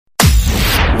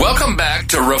Welcome back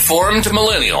to Reformed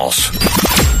Millennials,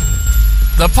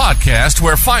 the podcast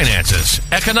where finances,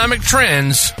 economic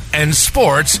trends, and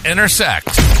sports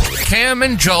intersect. Cam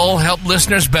and Joel help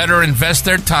listeners better invest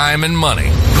their time and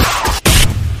money.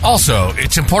 Also,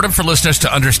 it's important for listeners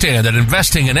to understand that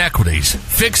investing in equities,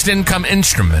 fixed income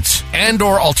instruments,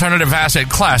 and/or alternative asset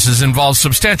classes involves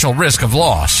substantial risk of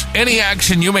loss. Any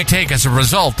action you may take as a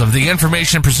result of the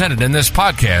information presented in this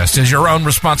podcast is your own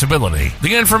responsibility.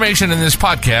 The information in this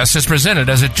podcast is presented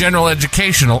as a general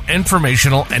educational,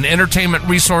 informational, and entertainment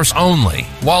resource only.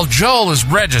 While Joel is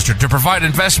registered to provide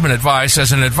investment advice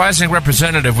as an advising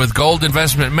representative with Gold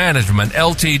Investment Management,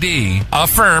 Ltd., a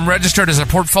firm registered as a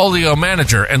portfolio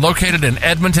manager and located in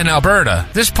Edmonton, Alberta,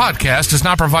 this podcast does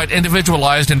not provide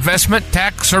individualized investment,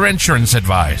 tax, or insurance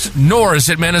advice, nor is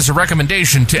it meant as a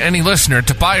recommendation to any listener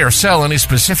to buy or sell any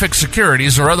specific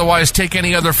securities or otherwise take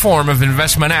any other form of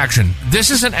investment action. This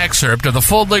is an excerpt of the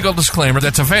full legal disclaimer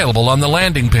that's available on the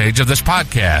landing page of this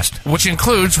podcast, which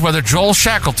includes whether Joel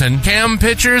Shackleton, Cam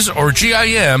Pitchers, or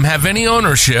GIM have any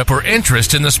ownership or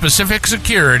interest in the specific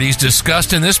securities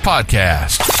discussed in this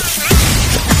podcast.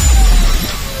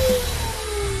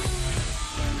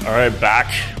 All right,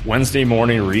 back Wednesday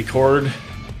morning record.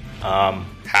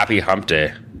 Happy hump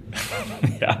day.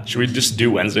 Yeah, should we just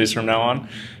do Wednesdays from now on?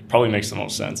 Probably makes the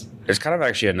most sense. It's kind of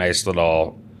actually a nice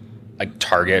little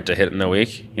target to hit in the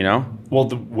week, you know? Well,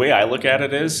 the way I look at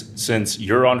it is, since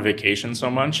you're on vacation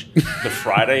so much, the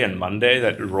Friday and Monday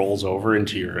that rolls over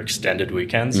into your extended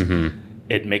weekends,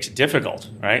 it makes it difficult,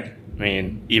 right? I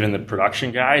mean, even the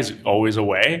production guy is always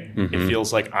away. It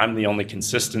feels like I'm the only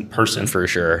consistent person for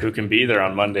sure who can be there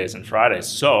on Mondays and Fridays.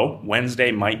 So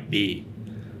Wednesday might be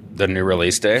the new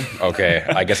release day. Okay,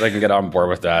 I guess I can get on board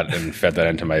with that and fit that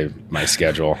into my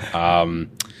schedule. I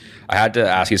had to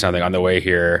ask you something on the way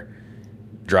here.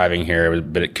 Driving here, it was a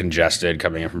bit congested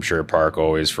coming in from Sherwood Park.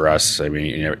 Always for us. I mean,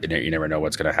 you never know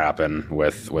what's going to happen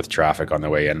with traffic on the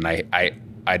way in. And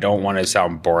I don't want to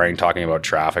sound boring talking about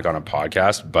traffic on a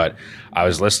podcast, but I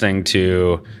was listening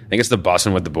to, I think it's the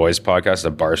Bussin' with the Boys podcast,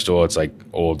 the Barstool. It's like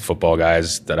old football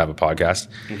guys that have a podcast.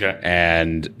 Okay.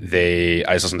 And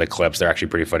I just listened to clips. They're actually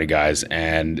pretty funny guys.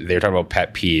 And they were talking about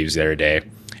pet peeves the other day.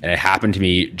 And it happened to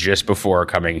me just before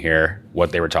coming here,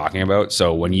 what they were talking about.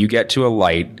 So when you get to a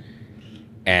light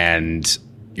and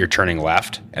you're turning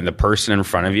left and the person in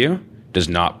front of you does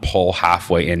not pull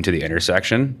halfway into the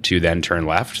intersection to then turn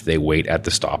left, they wait at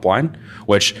the stop line,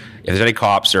 which if there's any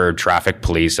cops or traffic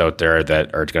police out there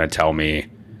that are going to tell me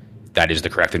that is the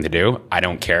correct thing to do, I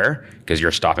don't care, because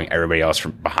you're stopping everybody else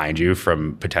from behind you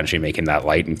from potentially making that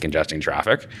light and congesting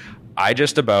traffic. I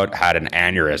just about had an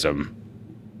aneurysm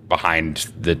behind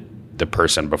the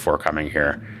person before coming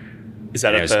here. Is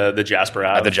that at the Jasper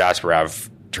Ave? At the Jasper Ave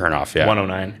turnoff, yeah.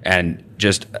 109. And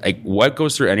just what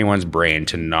goes through anyone's brain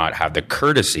to not have the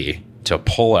courtesy to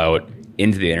pull out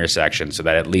into the intersection so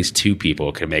that at least two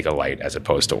people can make a light as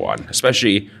opposed to one,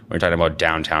 especially when we're talking about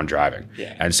downtown driving.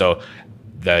 Yeah. And so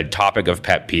the topic of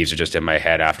pet peeves are just in my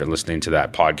head after listening to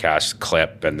that podcast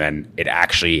clip and then it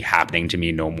actually happening to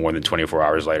me no more than 24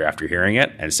 hours later after hearing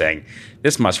it and saying,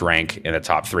 this must rank in the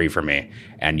top 3 for me.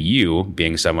 And you,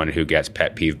 being someone who gets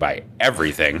pet peeved by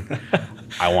everything,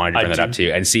 I wanted to bring that up to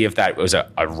you and see if that was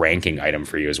a ranking item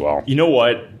for you as well. You know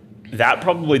what? That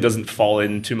probably doesn't fall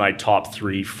into my top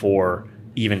 3 for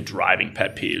even driving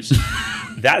pet peeves.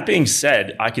 That being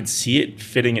said, I could see it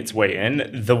fitting its way in.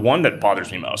 The one that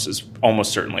bothers me most is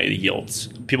almost certainly the yields.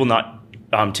 People not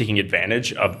taking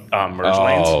advantage of merge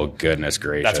lanes. Oh, goodness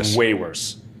gracious. That's way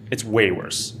worse. It's way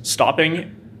worse.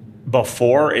 Stopping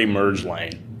before a merge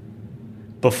lane.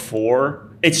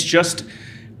 It's just,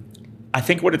 I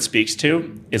think what it speaks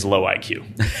to is low IQ.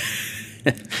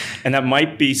 And that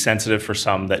might be sensitive for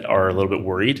some that are a little bit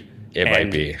worried. It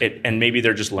might be. And maybe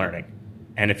they're just learning.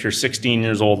 And if you're 16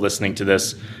 years old listening to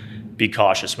this, be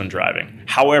cautious when driving.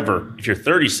 However, if you're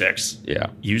 36,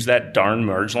 use that darn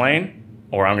merge lane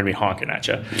or I'm going to be honking at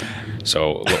you.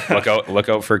 So look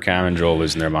out for Cam and Joel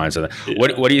losing their minds. Yeah.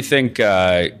 What do you think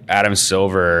Adam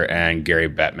Silver and Gary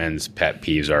Bettman's pet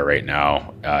peeves are right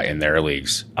now in their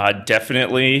leagues?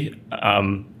 Definitely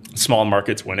small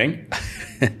markets winning.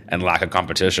 And lack of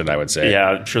competition, I would say. Yeah,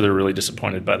 I'm sure they're really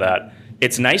disappointed by that.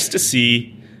 It's nice to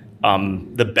see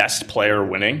the best player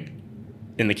winning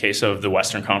in the case of the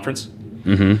Western Conference.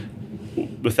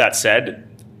 Mm-hmm. With that said,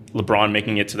 LeBron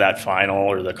making it to that final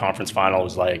or the conference final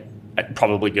was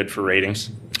probably good for ratings.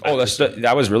 Oh,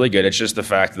 that was really good. It's just the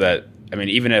fact that, I mean,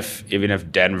 even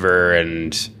if Denver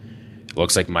and it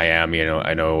looks like Miami,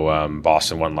 I know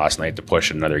Boston won last night to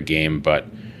push another game, but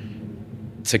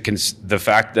the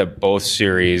fact that both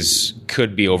series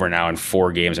could be over now in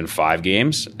 4 games and 5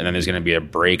 games, and then there's going to be a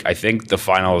break. I think the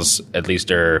finals, at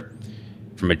least are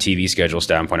from a TV schedule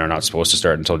standpoint, are not supposed to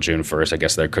start until June 1st. I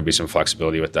guess there could be some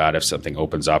flexibility with that if something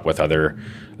opens up with other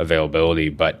availability.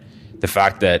 But the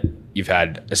fact that you've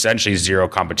had essentially zero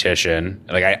competition,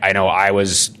 like I know I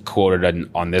was quoted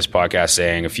on this podcast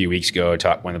saying a few weeks ago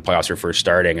when the playoffs were first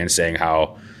starting and saying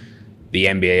how the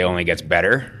NBA only gets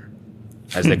better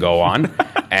as they go on.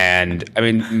 And I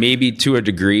mean, maybe to a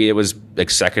degree it was like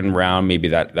second round, maybe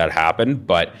that happened,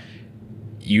 but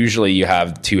usually you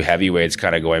have 2 heavyweights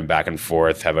kind of going back and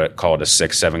forth, call it a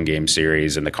 6-7 game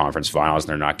series in the conference finals, and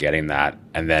they're not getting that.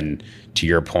 And then to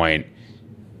your point,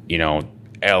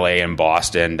 LA and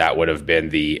Boston, that would have been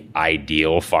the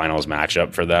ideal finals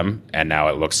matchup for them. And now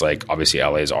it looks like obviously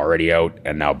LA is already out,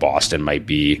 and now Boston might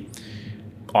be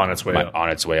on its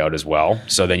way out as well.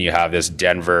 So then you have this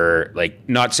Denver, like,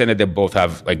 not saying that they both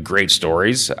have like great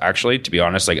stories, actually, to be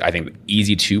honest, like I think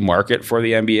easy to market for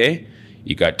the NBA.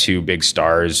 You got 2 big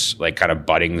stars, like kind of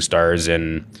budding stars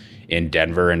in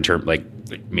Denver in terms like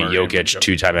Jokic,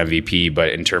 2-time MVP, but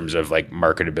in terms of like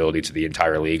marketability to the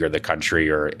entire league or the country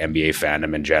or NBA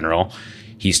fandom in general,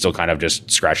 he's still kind of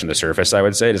just scratching the surface, I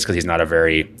would say, just because he's not a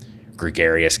very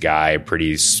gregarious guy,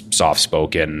 pretty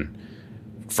soft-spoken.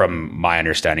 From my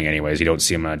understanding anyways, you don't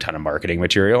see him on a ton of marketing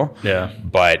material. Yeah.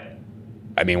 But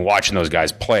I mean, watching those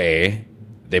guys play,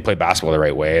 they play basketball the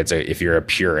right way. If you're a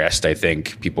purist, I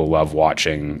think people love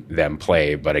watching them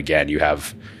play. But again, you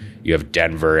have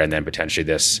Denver and then potentially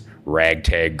this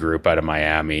ragtag group out of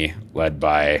Miami led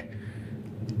by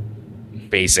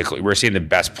basically, we're seeing the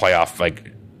best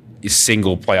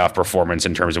single playoff performance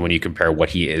in terms of when you compare what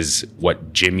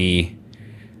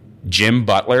Jim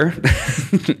Butler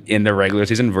in the regular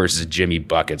season versus Jimmy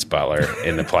Buckets Butler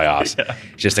in the playoffs. Yeah.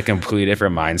 Just a completely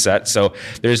different mindset. So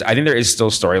I think there is still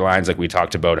storylines, like we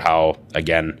talked about how,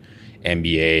 again,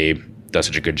 NBA does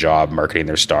such a good job marketing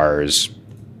their stars,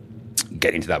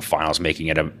 getting to that finals,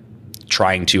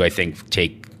 trying to, I think,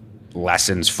 take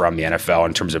lessons from the NFL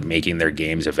in terms of making their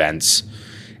games events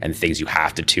and things you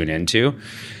have to tune into.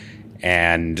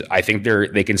 And I think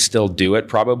they can still do it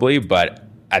probably, but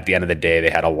at the end of the day, they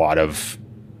had a lot of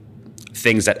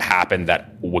things that happened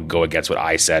that would go against what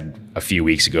I said a few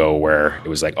weeks ago, where it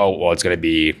was like, oh, well, it's going to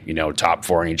be, top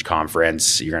 4 in each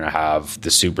conference. You're going to have the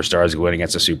superstars going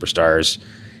against the superstars,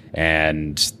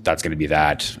 and that's going to be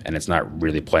that. And it's not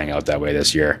really playing out that way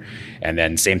this year. And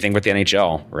then same thing with the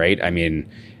NHL, right? I mean,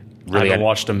 really, I haven't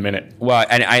watched a minute. Well,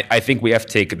 and I think we have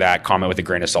to take that comment with a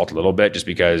grain of salt a little bit, just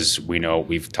because we know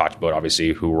we've talked about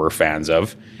obviously who we're fans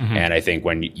of. Mm-hmm. And I think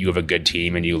when you have a good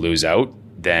team and you lose out,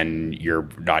 then you're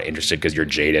not interested because you're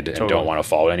jaded and don't want to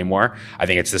follow it anymore. I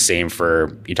think it's the same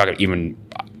for,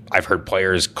 I've heard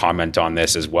players comment on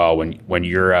this as well. When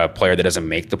you're a player that doesn't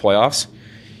make the playoffs,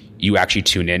 you actually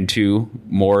tune into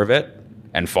more of it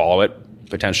and follow it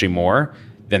potentially more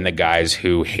than the guys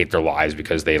who hate their lives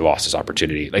because they lost this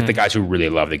opportunity. Like the guys who really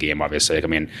love the game, obviously. Like, I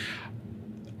mean,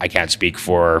 I can't speak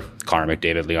for Connor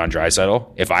McDavid, Leon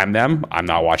Draisaitl. If I'm them, I'm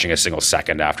not watching a single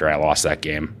second after I lost that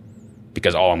game,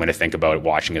 because all I'm going to think about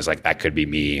watching is like, that could be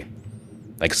me,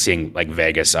 like seeing like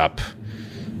Vegas up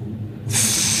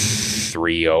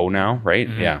 3-0 now, right?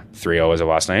 Mm-hmm. Yeah, 3-0 as of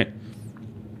last night.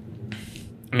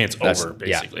 I mean, it's over,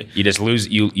 basically. Yeah. You just lose.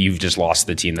 You've just lost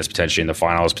the team that's potentially in the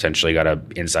finals, potentially got an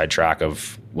inside track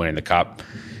of winning the cup.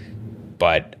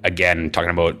 But again, talking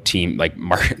about team, like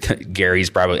Gary's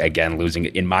probably, again, losing,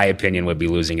 in my opinion, would be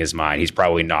losing his mind. He's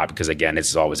probably not, because again,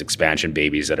 it's always expansion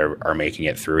babies that are making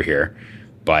it through here.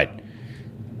 But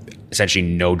essentially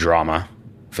no drama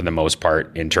for the most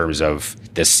part in terms of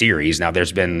the series. Now,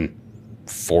 there's been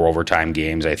 4 overtime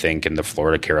games, I think, in the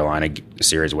Florida-Carolina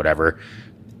series, whatever.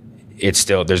 It's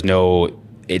still,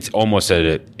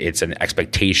 it's an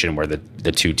expectation where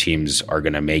the 2 teams are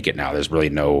going to make it now. There's really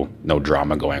no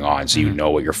drama going on. So you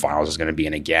know what your finals is going to be.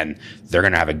 And again, they're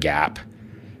going to have a gap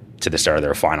to the start of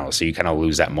their finals. So you kind of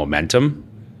lose that momentum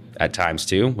at times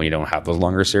too, when you don't have those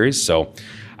longer series. So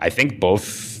I think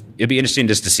both, it'd be interesting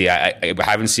just to see. I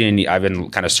haven't seen any, I've been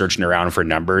kind of searching around for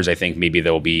numbers. I think maybe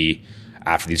there'll be,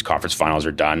 after these conference finals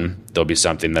are done, there'll be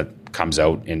something that comes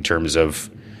out in terms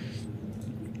of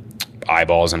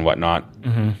eyeballs and whatnot,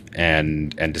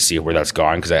 and to see where that's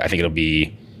gone, because I think it'll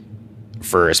be,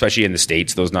 for especially in the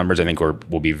States, those numbers I think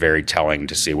will be very telling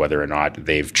to see whether or not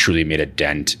they've truly made a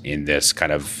dent in this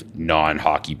kind of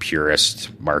non-hockey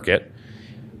purist market.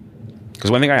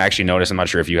 Because one thing I actually noticed, I'm not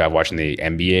sure if you have watching the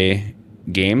NBA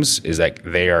games, is that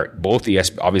they are both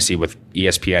obviously with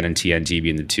ESPN and TNT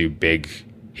being the 2 big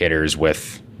hitters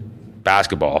with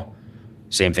basketball.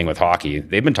 Same thing with hockey.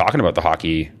 They've been talking about the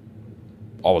hockey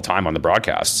all the time on the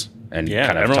broadcasts and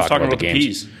kind of everyone's talking about the games.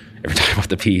 peas. Every time about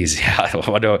the peas,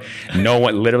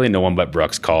 literally no one but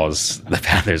Brooks calls the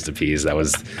Panthers the peas. That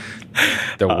was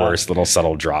the worst little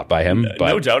subtle drop by him. But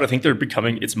no doubt, I think they're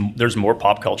becoming. There's more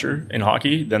pop culture in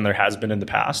hockey than there has been in the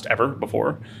past ever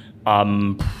before.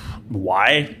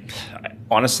 Why?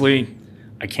 Honestly,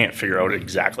 I can't figure out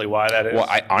exactly why that is. Well,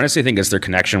 I honestly think it's their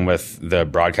connection with the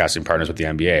broadcasting partners with the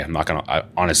NBA. I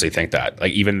honestly think that.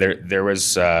 Like, even there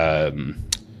was, I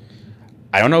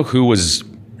don't know who was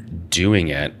doing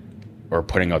it or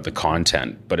putting out the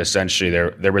content, but essentially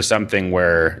there was something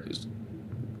where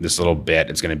this little bit,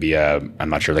 it's going to be I'm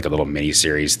not sure, like a little mini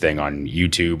series thing on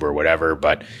YouTube or whatever,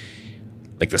 but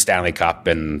like the Stanley Cup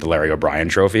and the Larry O'Brien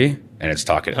Trophy, and it's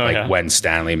talking when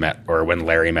Stanley met, or when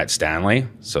Larry met Stanley,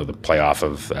 so the playoff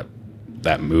of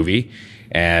that movie,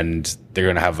 and they're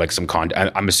going to have like some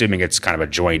content. I'm assuming it's kind of a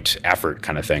joint effort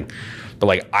kind of thing, but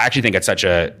like I actually think it's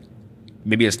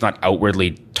maybe it's not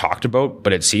outwardly talked about,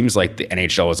 but it seems like the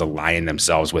NHL is aligning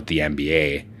themselves with the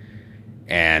NBA.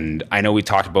 And I know we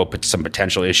talked about some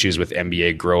potential issues with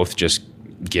NBA growth, just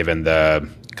given the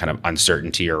kind of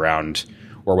uncertainty around,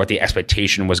 or what the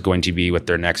expectation was going to be with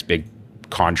their next big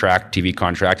contract, TV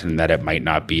contract, and that it might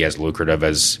not be as lucrative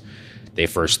as they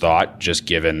first thought, just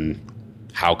given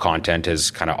how content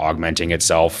is kind of augmenting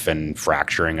itself and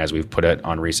fracturing, as we've put it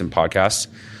on recent podcasts.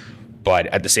 But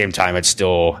at the same time, it's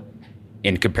still,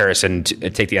 in comparison to,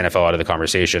 take the NFL out of the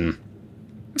conversation,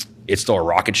 it's still a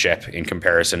rocket ship in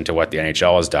comparison to what the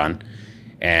NHL has done.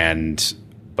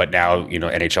 But now,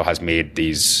 NHL has made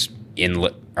these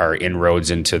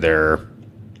inroads into their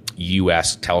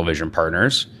U.S. television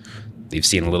partners. They've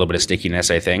seen a little bit of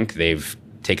stickiness, I think. They've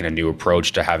taken a new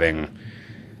approach to having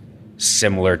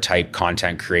similar type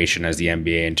content creation as the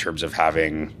NBA in terms of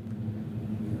having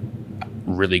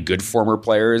really good former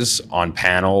players on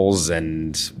panels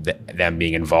and them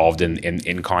being involved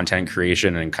in content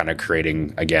creation and kind of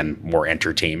creating, again, more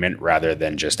entertainment rather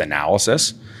than just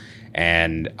analysis.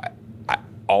 And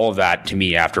all of that, to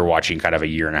me, after watching kind of a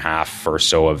year and a half or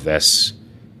so of this,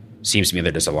 seems to me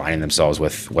they're just aligning themselves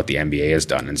with what the NBA has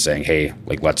done and saying, hey,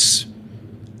 like let's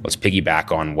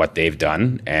piggyback on what they've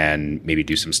done and maybe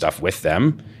do some stuff with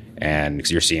them. And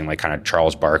because you're seeing like kind of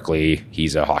Charles Barkley,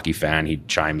 he's a hockey fan. He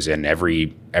chimes in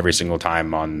every single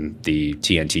time on the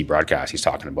TNT broadcast. He's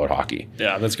talking about hockey.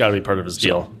 Yeah, that's got to be part of his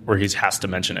deal, where he has to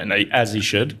mention it, and as he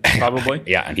should, probably.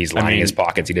 Yeah, and he's lining his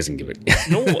pockets. He doesn't give it.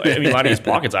 No, lining his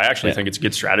pockets. I actually think it's a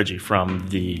good strategy from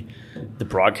the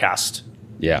broadcast.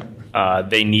 Yeah.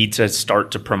 They need to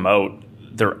start to promote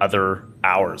their other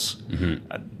hours.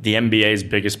 Mm-hmm. The NBA's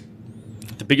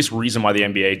the biggest reason why the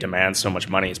NBA demands so much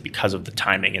money is because of the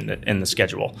timing in the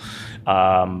schedule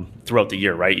throughout the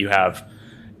year. Right, you have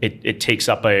it takes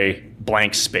up a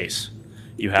blank space.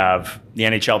 You have the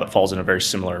NHL that falls in a very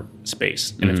similar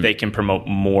space, and if they can promote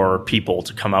more people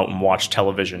to come out and watch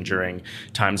television during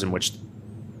times in which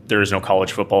there is no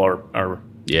college football or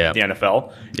the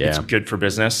NFL, it's good for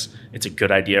business. It's a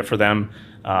good idea for them.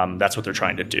 That's what they're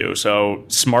trying to do. So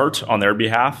smart on their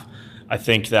behalf. I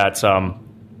think that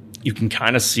you can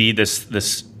kind of see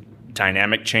this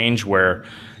dynamic change where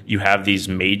you have these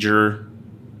major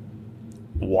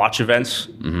watch events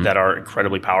that are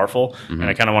incredibly powerful. And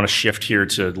I kind of want to shift here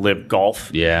to Live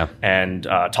Golf and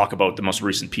talk about the most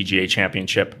recent PGA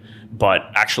championship.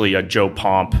 But actually a Joe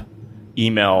Pomp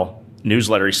email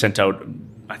newsletter he sent out,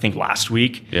 I think last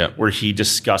week, where he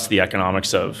discussed the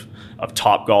economics of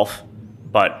Top Golf.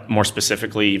 But more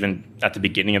specifically, even at the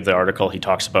beginning of the article, he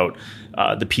talks about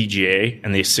the PGA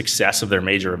and the success of their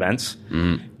major events.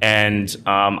 And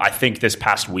I think this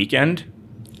past weekend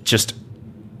just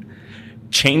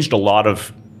changed a lot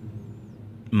of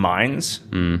minds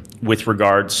with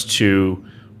regards to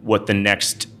what the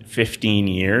next 15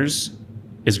 years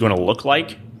is going to look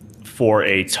like for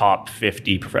a top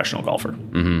 50 professional golfer.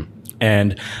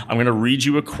 And I'm going to read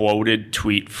you a quoted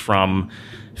tweet from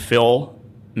Phil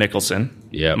Mickelson,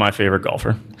 my favorite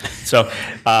golfer. So,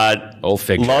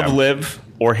 love, live,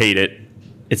 or hate it,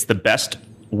 it's the best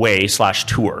way /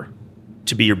 tour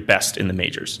to be your best in the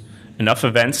majors. Enough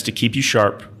events to keep you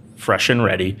sharp, fresh and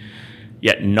ready,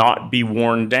 yet not be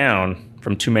worn down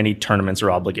from too many tournaments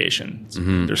or obligations.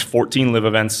 There's 14 live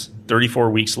events,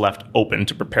 34 weeks left open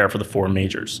to prepare for the 4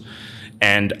 majors.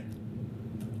 And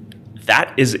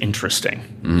that is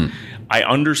interesting. I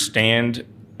understand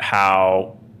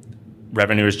how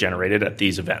revenue is generated at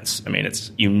these events. I mean,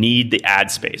 you need the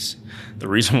ad space. The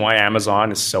reason why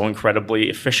Amazon is so incredibly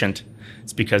efficient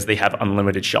is because they have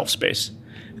unlimited shelf space.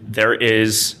 There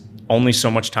is only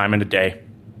so much time in a day.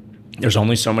 There's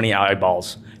only so many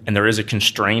eyeballs, and there is a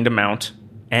constrained amount,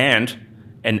 and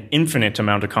an infinite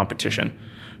amount of competition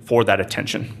for that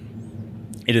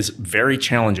attention. It is very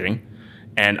challenging,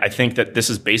 and I think that this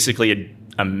is basically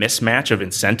a mismatch of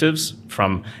incentives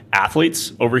from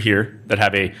athletes over here that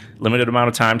have a limited amount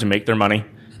of time to make their money,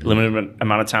 limited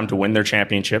amount of time to win their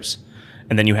championships,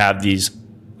 and then you have these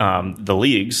the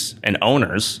leagues and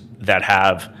owners that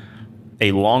have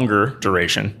a longer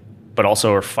duration, but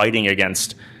also are fighting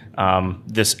against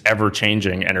this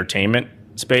ever-changing entertainment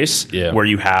space where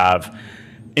you have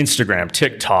Instagram,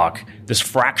 TikTok, this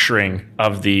fracturing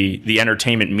of the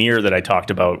entertainment mirror that I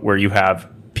talked about, where you have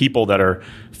people that are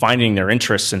finding their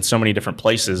interests in so many different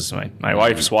places. My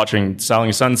wife's watching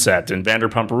Selling Sunset and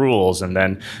Vanderpump Rules, and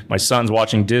then my son's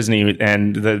watching Disney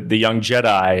and the Young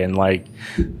Jedi and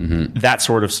that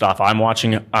sort of stuff. I'm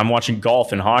watching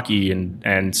golf and hockey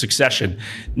and Succession.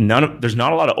 There's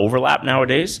not a lot of overlap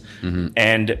nowadays.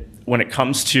 And when it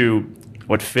comes to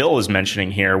what Phil is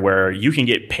mentioning here, where you can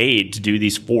get paid to do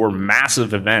these 4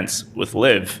 massive events with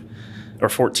LIV, or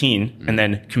 14, and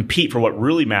then compete for what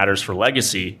really matters for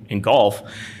legacy in golf,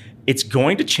 it's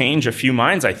going to change a few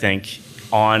minds, I think,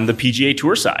 on the PGA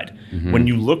Tour side. When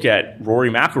you look at Rory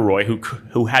McIlroy,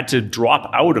 who had to drop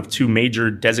out of 2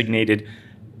 major designated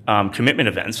commitment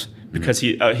events because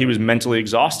he was mentally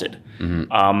exhausted.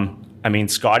 I mean,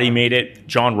 Scotty made it.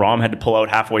 John Rahm had to pull out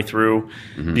halfway through.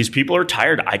 These people are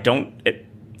tired. I don't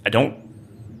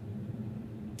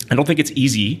think it's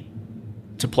easy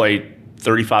to play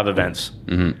 35 events,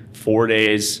 4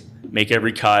 days, make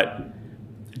every cut,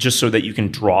 just so that you can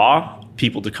draw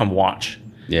people to come watch.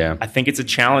 Yeah. I think it's a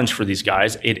challenge for these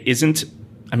guys. It isn't,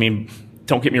 I mean,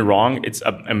 don't get me wrong, it's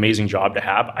an amazing job to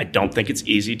have. I don't think it's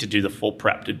easy to do the full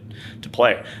prep to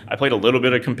play. I played a little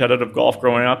bit of competitive golf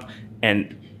growing up,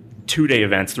 and 2-day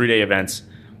events, 3-day events,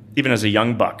 even as a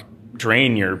young buck,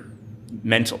 drain you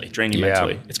mentally.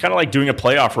 It's kind of like doing a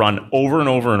playoff run over and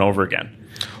over and over again.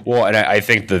 Well, and I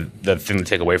think the thing to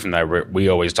take away from that, we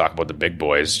always talk about the big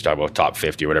boys, talk about top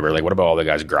 50 or whatever. Like, what about all the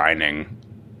guys grinding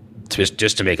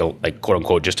just to make a, like, quote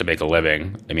unquote, just to make a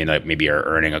living? I mean, like, maybe are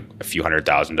earning a few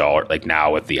 $100,000, like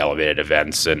now with the elevated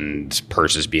events and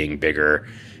purses being bigger.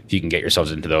 If you can get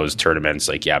yourselves into those tournaments,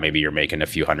 like, yeah, maybe you're making a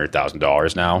few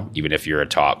 $100,000 now, even if you're a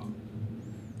top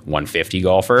 150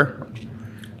 golfer.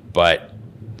 But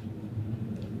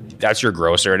that's your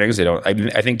gross earnings.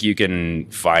 I think you can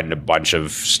find a bunch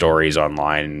of stories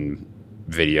online,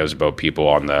 videos about people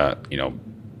on the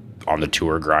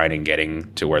tour grind and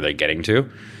getting to where they're getting to.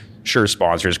 Sure,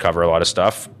 sponsors cover a lot of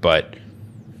stuff, but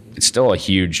it's still a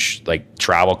huge, like,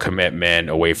 travel commitment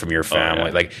away from your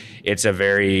family. Like, it's a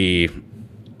very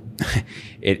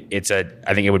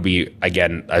I think it would be,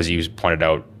 again, as you pointed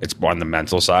out, it's more on the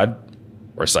mental side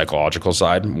or psychological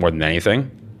side more than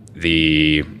anything.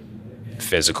 The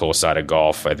physical side of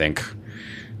golf, I think.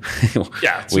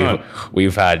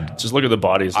 We've had, just look at the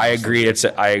bodies. I agree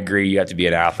you have to be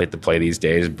an athlete to play these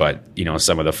days, but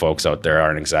some of the folks out there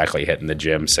aren't exactly hitting the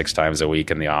gym 6 times a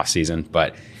week in the off season.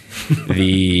 But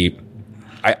I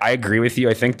agree with you.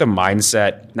 I think the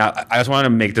mindset, now I just want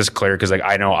to make this clear, because, like,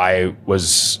 I know I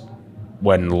was,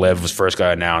 when LIV was first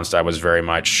got announced, I was very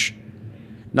much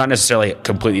not necessarily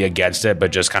completely against it,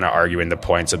 but just kind of arguing the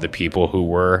points of the people who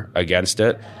were against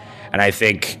it. And I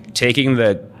think taking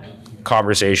the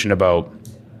conversation about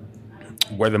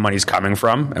where the money's coming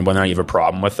from and whether or not you have a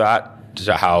problem with that,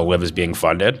 to how LIV is being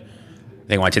funded, I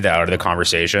think I want to take that out of the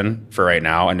conversation for right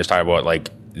now and just talk about, like,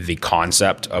 the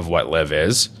concept of what LIV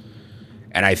is.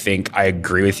 And I think I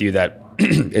agree with you that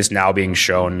it's now being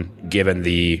shown, given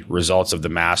the results of the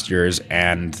Masters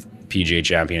and PGA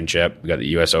Championship. We got the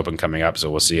US Open coming up,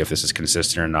 so we'll see if this is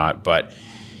consistent or not. But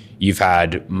you've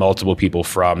had multiple people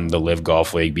from the LIV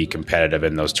Golf League be competitive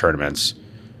in those tournaments.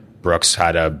 Brooks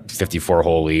had a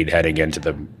 54-hole lead heading into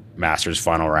the Masters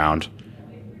final round,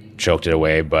 choked it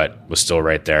away, but was still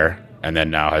right there. And then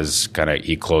now has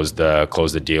he closed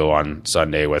the deal on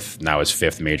Sunday with now his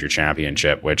 5th major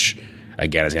championship, which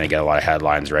again is going to get a lot of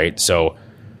headlines, right? So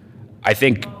I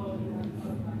think,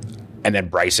 and then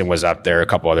Bryson was up there. A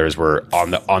couple others were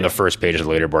on the first page of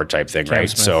the leaderboard type thing, right?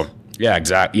 So yeah,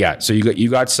 exactly. Yeah, so you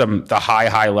got the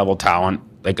high level talent.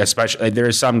 Like, especially, like,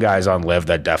 there's some guys on LIV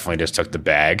that definitely just took the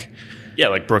bag. Yeah,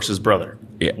 like Brooks's brother.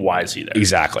 Yeah. Why is he there?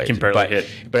 Exactly. Can barely hit.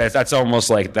 But that's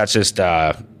almost like that's just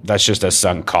a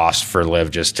sunk cost for LIV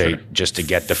just to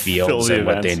get the fields and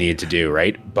what they need to do,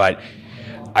 right? But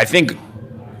I think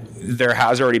there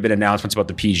has already been announcements about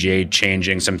the PGA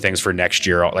changing some things for next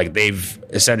year. Like, they've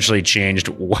essentially changed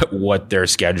what their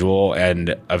schedule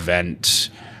and event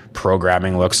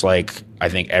programming looks like, I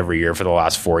think, every year for the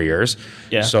last 4 years.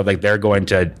 Yeah. So, like, they're going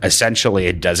to essentially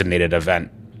a designated event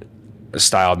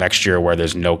style next year where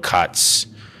there's no cuts.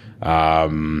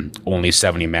 only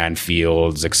 70-man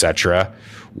fields, etc.,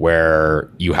 where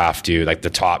you have to, like, the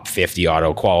top 50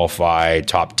 auto qualify,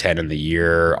 top 10 in the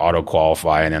year auto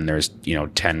qualify, and then there's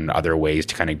 10 other ways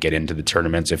to kind of get into the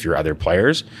tournaments if you're other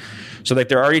players. So like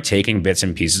they're already taking bits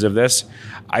and pieces of this.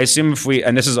 I assume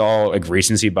and this is all like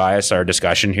recency bias, our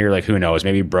discussion here, like who knows,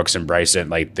 maybe Brooks and Bryson,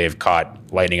 like they've caught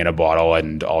lightning in a bottle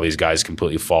and all these guys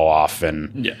completely fall off,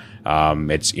 and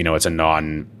it's it's a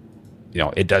non,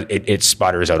 it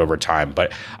sputters out over time.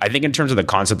 But I think in terms of the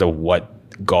concept of what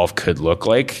golf could look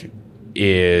like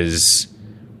is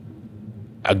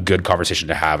a good conversation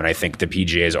to have. And I think the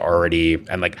PGA is already,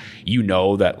 and like,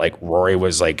 that like Rory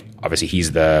was like, obviously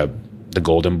he's the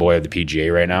golden boy of the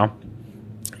PGA right now.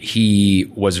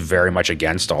 He was very much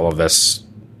against all of this,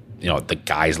 the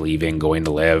guys leaving, going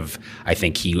to live. I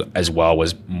think he as well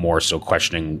was more so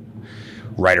questioning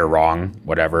right or wrong,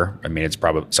 whatever. I mean, it's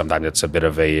probably, sometimes it's a bit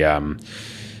of a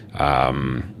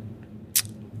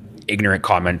ignorant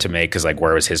comment to make, because like,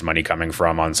 where was his money coming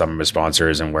from on some of his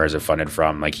sponsors and where is it funded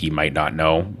from? Like, he might not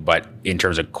know. But in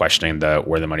terms of questioning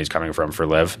where the money's coming from for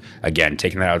Liv, again,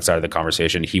 taking that outside of the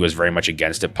conversation, he was very much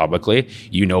against it publicly.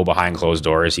 Behind closed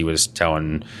doors, he was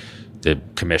telling the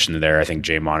commissioner there, I think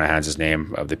Jay Monahan's his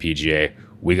name, of the PGA,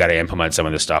 we got to implement some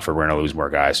of this stuff or we're going to lose more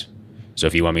guys. So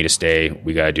if you want me to stay,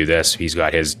 we got to do this. He's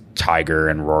got his Tiger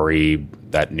and Rory,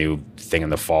 that new thing in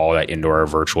the fall, that indoor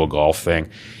virtual golf thing.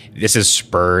 This has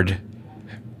spurred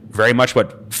very much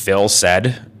what Phil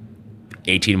said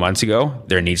 18 months ago.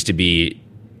 There needs to be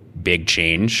big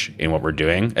change in what we're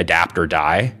doing, adapt or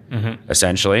die,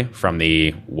 essentially, from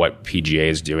what PGA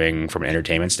is doing from an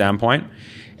entertainment standpoint.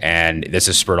 And this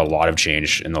has spurred a lot of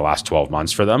change in the last 12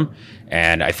 months for them.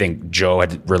 And I think Joe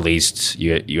had released,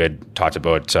 you had talked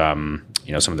about,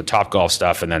 some of the Topgolf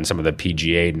stuff and then some of the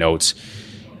PGA notes.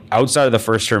 Outside of the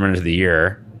first tournament of the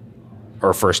year,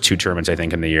 or first two tournaments, I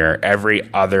think, in the year,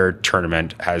 every other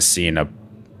tournament has seen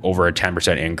over a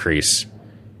 10% increase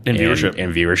in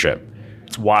viewership.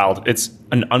 It's wild. It's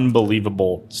an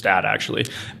unbelievable stat, actually.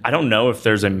 I don't know if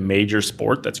there's a major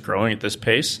sport that's growing at this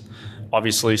pace.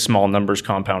 Obviously, small numbers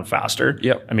compound faster.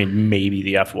 Yep. I mean, maybe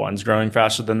the F1's growing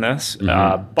faster than this,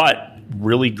 but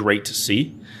really great to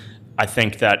see. I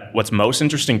think that what's most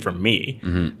interesting for me,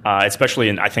 especially,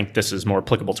 and I think this is more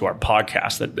applicable to our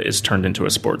podcast that is turned into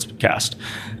a sports cast,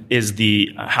 is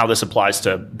how this applies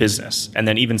to business, and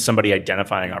then even somebody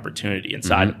identifying opportunity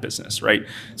inside of business, right?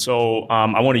 So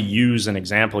I want to use an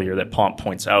example here that Pomp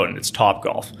points out, and it's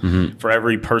Topgolf. For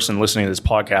every person listening to this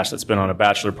podcast that's been on a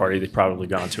bachelor party, they've probably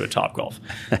gone to a Topgolf.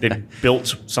 They've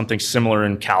built something similar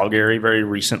in Calgary very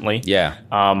recently. Yeah.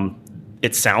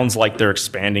 It sounds like they're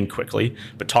expanding quickly,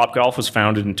 but Topgolf was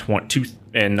founded in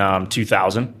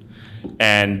 2000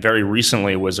 and very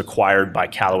recently was acquired by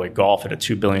Callaway Golf at a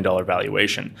 $2 billion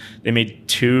valuation. They made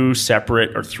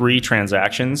three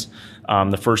transactions,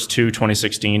 the first two,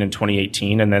 2016 and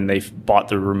 2018, and then they bought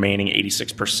the remaining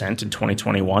 86% in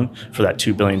 2021 for that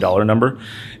 $2 billion number.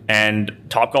 And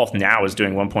Topgolf now is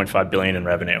doing $1.5 billion in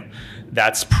revenue.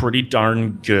 That's pretty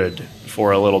darn good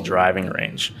for a little driving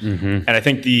range. And I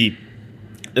think the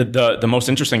most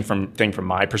interesting thing from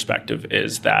my perspective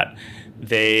is that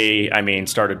they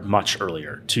started much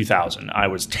earlier, 2000. I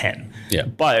was 10. Yeah.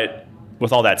 But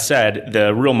with all that said,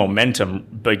 the real momentum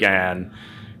began,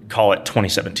 call it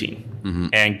 2017.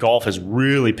 And golf has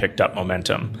really picked up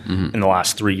momentum in the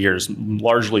last 3 years,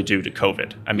 largely due to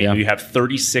COVID. You have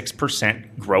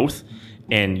 36% growth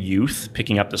in youth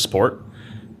picking up the sport.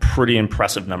 Pretty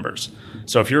impressive numbers.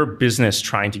 So if you're a business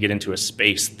trying to get into a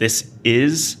space, this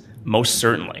is most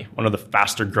certainly one of the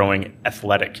faster growing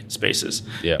athletic spaces.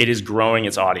 Yeah. It is growing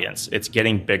its audience. It's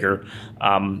getting bigger.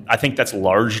 I think that's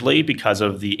largely because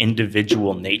of the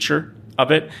individual nature of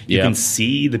it. You can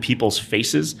see the people's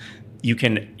faces. You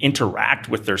can interact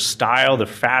with their style, their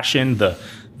fashion, the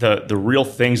real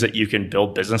things that you can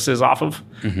build businesses off of,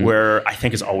 where I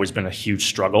think has always been a huge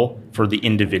struggle for the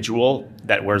individual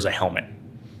that wears a helmet.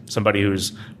 Somebody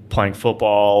who's playing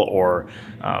football or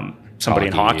somebody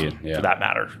in hockey, for that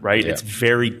matter, right? Yeah. It's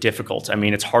very difficult.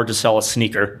 It's hard to sell a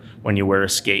sneaker when you wear a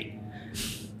skate.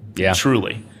 Yeah.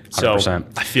 Truly. 100%. So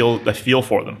I feel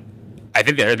for them. I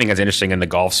think the other thing that's interesting in the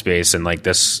golf space and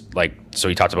so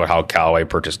he talked about how Callaway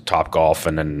purchased Topgolf,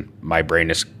 and then my brain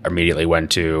just immediately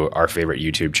went to our favorite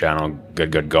YouTube channel,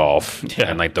 Good Golf.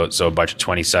 Yeah. And so a bunch of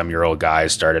 20-some-year-old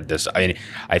guys started this. I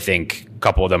think a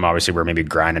couple of them obviously were maybe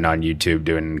grinding on YouTube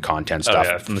doing content stuff.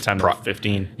 Oh, yeah, from the time they were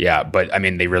 15. Yeah, but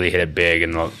they really hit it big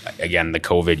in the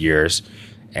COVID years.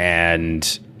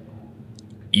 And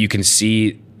you can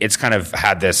see it's kind of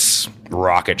had this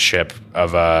rocket ship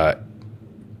of a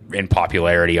in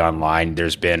popularity online.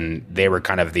 They were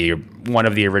kind of one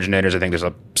of the originators. I think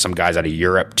there's some guys out of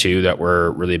Europe too that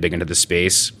were really big into the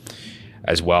space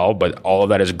as well. But all of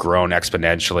that has grown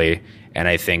exponentially. And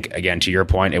I think, again, to your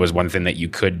point, it was one thing that you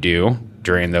could do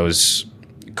during those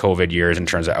COVID years in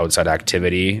terms of outside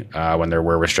activity when there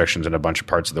were restrictions in a bunch of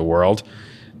parts of the world.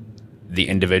 The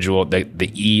individual,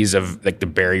 the ease of like the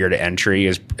barrier to entry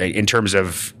is in terms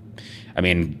of, I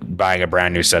mean, buying a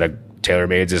brand new set of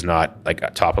TaylorMades is not like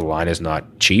top of the line, is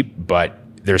not cheap, but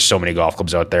there's so many golf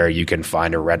clubs out there. You can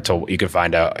find a rental, you can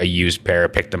find a used pair,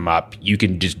 pick them up. You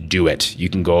can just do it. You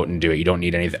can go out and do it. You don't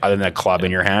need anything other than a club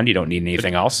in your hand. You don't need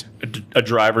anything else. A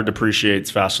driver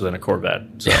depreciates faster than a Corvette.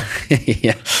 So.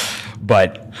 Yeah.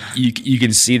 But you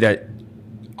can see that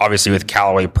obviously with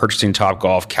Callaway purchasing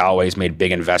Topgolf, Callaway's made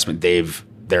big investment.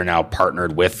 They're now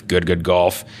partnered with Good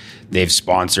Golf. They've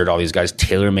sponsored all these guys.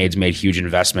 TaylorMade's made huge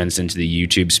investments into the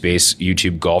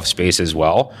YouTube golf space as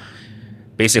well.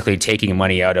 Basically taking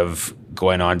money out of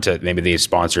going on to, maybe they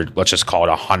sponsored, let's just call it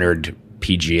 100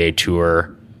 PGA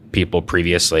Tour people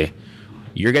previously.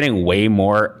 You're getting way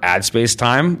more ad space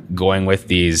time going with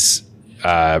these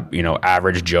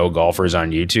average Joe golfers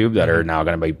on YouTube that are now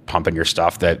going to be pumping your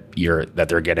stuff that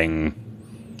they're getting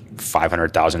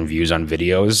 500,000 views on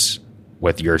videos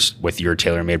with your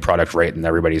TaylorMade product right in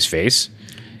everybody's face,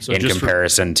 so in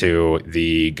comparison to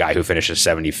the guy who finishes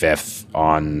 75th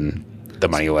on the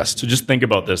money list. So just think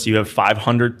about this. You have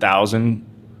 500,000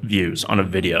 views on a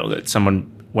video that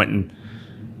someone went and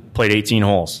played 18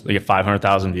 holes. They get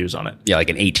 500,000 views on it. Yeah, like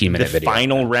an 18-minute video. The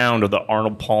final round of the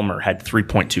Arnold Palmer had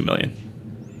 3.2 million.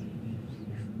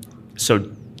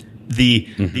 So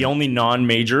the only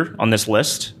non-major on this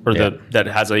list, or that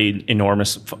has an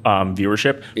enormous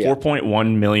viewership,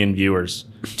 4.1 million viewers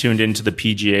tuned into the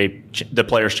PGA, the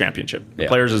Players Championship. The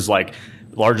Players is like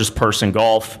largest purse in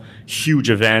golf,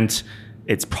 huge event.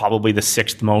 It's probably the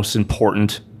sixth most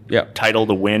important title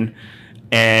to win.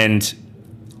 And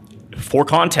for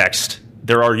context,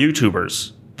 there are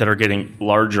YouTubers that are getting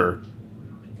larger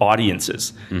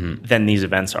audiences than these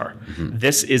events are.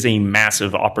 This is a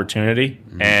massive opportunity,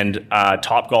 and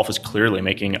Topgolf is clearly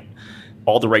making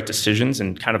all the right decisions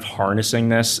and kind of harnessing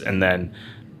this, and then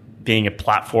being a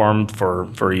platform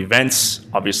for events.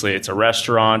 Obviously, it's a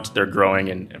restaurant. They're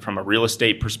growing from a real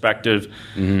estate perspective.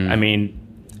 I mean,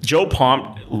 Joe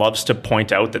Pomp loves to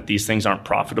point out that these things aren't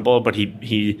profitable, but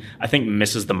he I think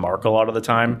misses the mark a lot of the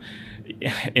time.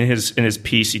 In his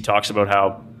piece, he talks about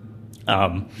how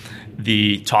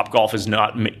the Topgolf is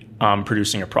not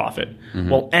producing a profit.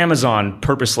 Well, Amazon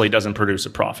purposely doesn't produce a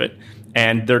profit,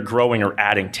 and they're growing or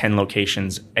adding 10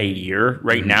 locations a year.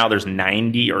 Right now, there's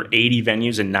 90 or 80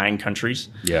 venues in 9 countries.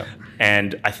 Yeah,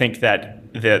 and I think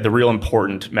that the real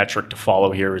important metric to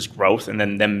follow here is growth, and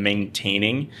then them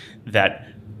maintaining that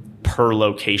per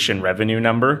location revenue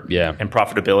number and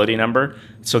profitability number,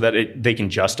 so that they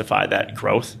can justify that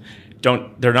growth.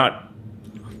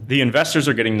 The investors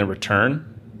are getting the return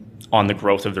on the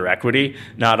growth of their equity,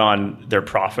 not on their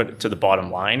profit to the bottom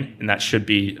line. And that should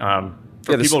be,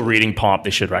 for people reading Pomp, they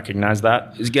should recognize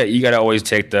that. You got to always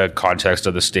take the context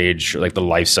of the stage, like the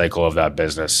life cycle of that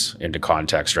business into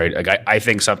context, right? Like I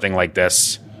think something like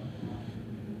this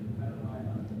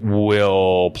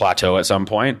will plateau at some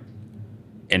point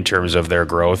in terms of their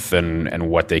growth and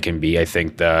what they can be. I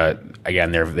think that,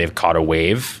 again, they've caught a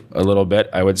wave a little bit,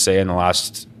 I would say, in the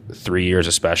last 3 years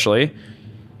especially.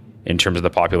 In terms of the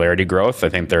popularity growth, I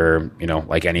think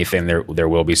like anything, there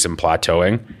will be some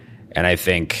plateauing. And I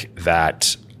think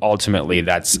that ultimately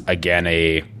that's, again,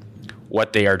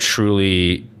 what they are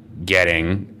truly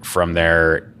getting from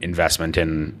their investment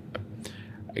in,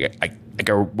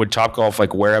 would Topgolf,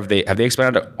 like, where have they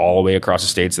expanded all the way across the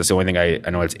States? That's the only thing I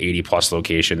know. It's 80 plus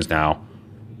locations now.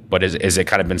 But is it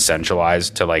kind of been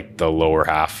centralized to like the lower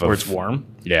half of where it's warm?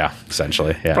 Yeah,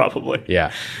 essentially. Yeah, probably.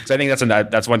 Yeah, so I think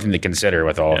that's one thing to consider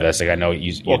with all of this. Like I know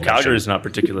Calgary is not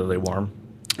particularly warm.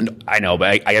 I know,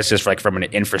 but I guess just like from an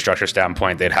infrastructure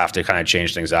standpoint, they'd have to kind of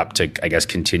change things up to, I guess,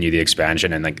 continue the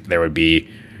expansion, and like there would be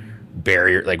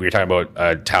barrier. Like we were talking about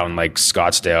a town like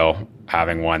Scottsdale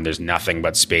having one. There's nothing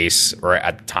but space, or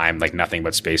at the time, like nothing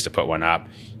but space to put one up.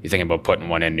 You're thinking about putting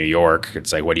one in New York.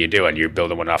 It's like, what are you doing? You're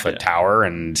building one off a tower,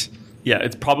 and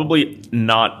it's probably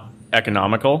not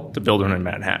economical to build one in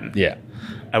Manhattan. Yeah,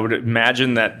 I would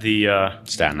imagine that the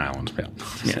Staten Island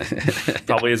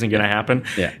probably isn't going to happen.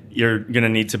 Yeah, you're going to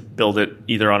need to build it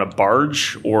either on a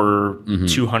barge or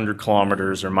 200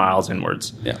 kilometers or miles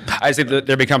inwards. Yeah, I think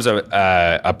there becomes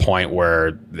a point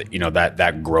where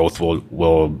that growth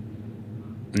will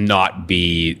not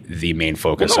be the main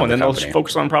focus Well, of no, the and then company. they'll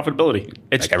focus on profitability.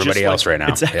 It's Like everybody just else right now.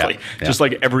 Exactly. Yeah. Just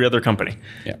like every other company.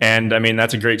 Yeah. And I mean,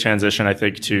 that's a great transition, I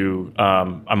think, to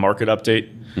a market update.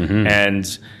 Mm-hmm.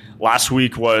 And last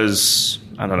week was,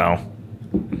 I don't know,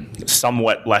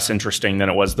 somewhat less interesting than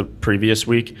it was the previous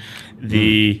week.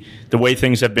 The way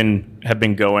things have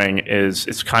been going is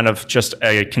it's kind of just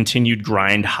a continued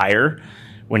grind higher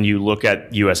when you look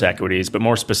at U.S. equities, but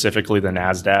more specifically the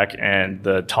NASDAQ and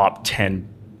the top 10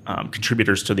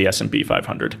 contributors to the S&P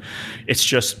 500. It's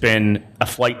just been a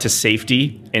flight to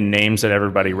safety in names that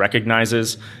everybody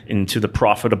recognizes, into the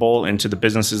profitable, into the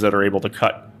businesses that are able to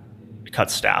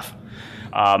cut staff.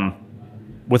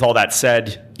 With all that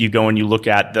said, you go and you look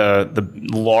at the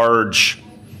large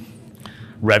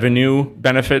revenue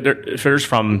benefiters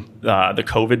from the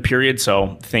COVID period.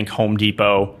 So think Home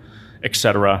Depot, et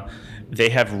cetera. They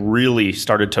have really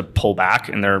started to pull back,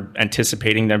 and they're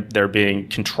anticipating there being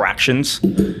contractions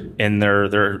in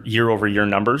their year-over-year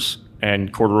numbers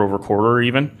and quarter-over-quarter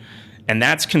even. And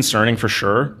that's concerning for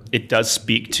sure. It does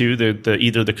speak to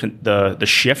the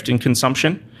shift in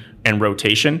consumption and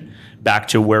rotation back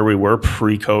to where we were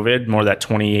pre-COVID, more that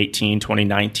 2018,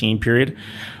 2019 period.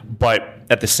 But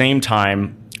at the same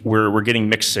time, we're getting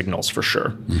mixed signals for sure.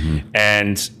 Mm-hmm.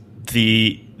 And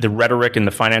the rhetoric and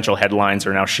the financial headlines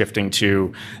are now shifting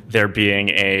to there being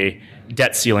a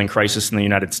debt ceiling crisis in the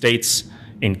United States.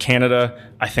 In Canada,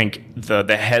 I think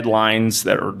the headlines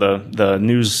that are the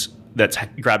news that's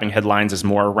grabbing headlines is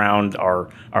more around our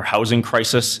housing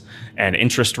crisis and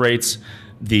interest rates.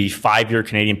 The 5-year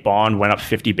Canadian bond went up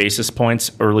 50 basis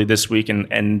points early this week and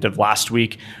end of last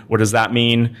week. What does that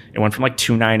mean? It went from like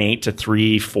 2.98 to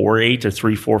 3.48 or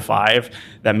 3.45.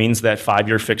 That means that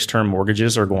 5-year fixed term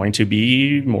mortgages are going to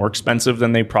be more expensive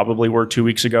than they probably were 2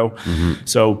 weeks ago. Mm-hmm.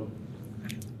 So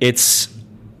it's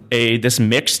this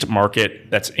mixed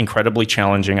market that's incredibly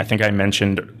challenging. I think I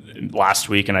mentioned last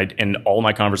week, and in all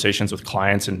my conversations with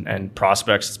clients and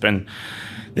prospects,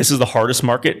 this is the hardest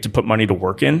market to put money to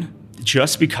work in,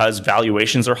 just because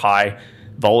valuations are high,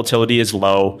 volatility is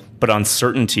low, but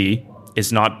uncertainty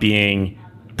is not being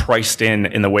priced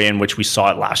in the way in which we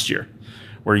saw it last year,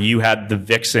 where you had the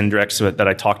VIX index that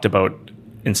I talked about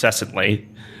incessantly,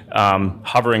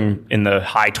 hovering in the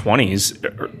high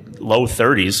 20s, low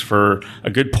 30s for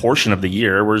a good portion of the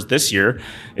year, whereas this year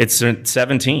it's at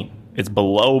 17. It's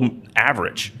below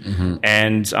average. Mm-hmm.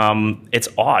 And it's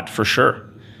odd for sure.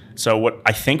 So what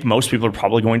I think most people are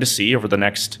probably going to see over the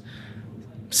next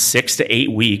 6 to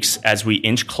 8 weeks, as we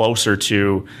inch closer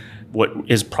to what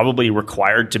is probably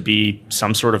required to be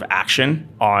some sort of action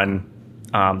on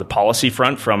the policy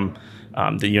front from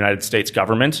the United States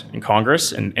government and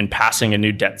Congress and passing a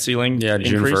new debt ceiling. Yeah,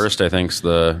 June 1st, I think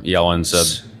the Yellen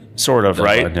said. Sort of,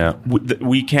 right? Yeah.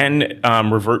 We can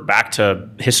revert back to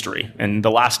history. And the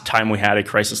last time we had a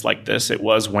crisis like this, it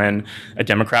was when a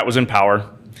Democrat was in power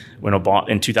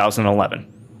in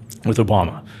 2011 with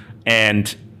Obama.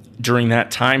 And during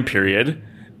that time period,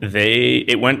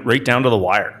 it went right down to the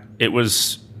wire. It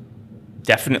was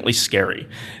definitely scary.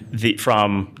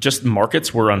 From just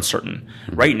markets were uncertain.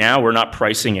 Mm-hmm. Right now, we're not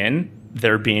pricing in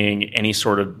there being any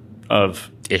sort of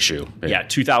issue. Yeah,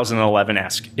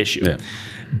 2011-esque issue. Yeah.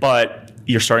 But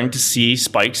you're starting to see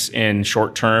spikes in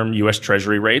short-term U.S.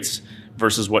 Treasury rates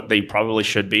versus what they probably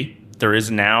should be. There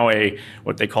is now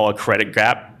what they call a credit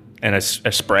gap and a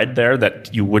spread there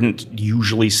that you wouldn't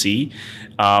usually see.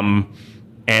 And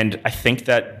I think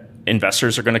that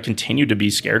investors are going to continue to be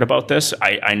scared about this.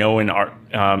 I know in our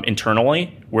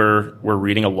internally, we're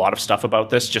reading a lot of stuff about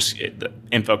this, just the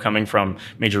info coming from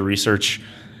major research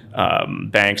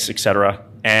banks, et cetera.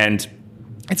 And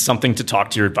it's something to talk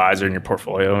to your advisor and your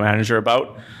portfolio manager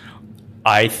about.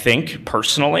 I think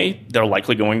personally,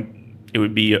 it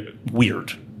would be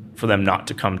weird for them not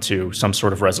to come to some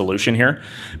sort of resolution here.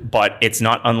 But it's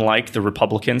not unlike the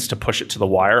Republicans to push it to the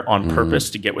wire on purpose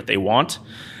to get what they want.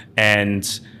 And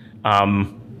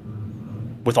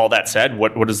with all that said,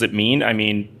 what does it mean? I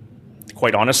mean,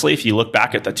 quite honestly, if you look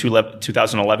back at the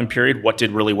 2011 period, what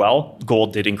did really well?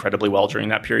 Gold did incredibly well during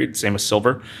that period. Same with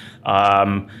silver.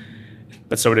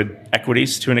 But so did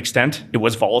equities to an extent. It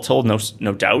was volatile,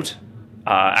 no doubt.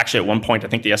 Actually, at one point, I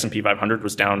think the S&P 500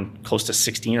 was down close to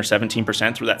 16 or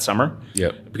 17% through that summer.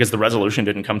 Yep. Because the resolution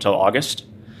didn't come till August.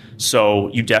 So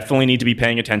you definitely need to be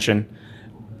paying attention.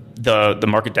 The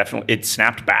market it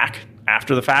snapped back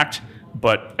after the fact.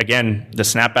 But again, the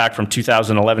snapback from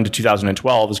 2011 to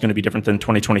 2012 is going to be different than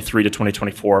 2023 to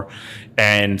 2024.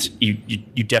 And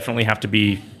you definitely have to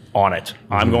be on it.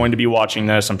 Mm-hmm. I'm going to be watching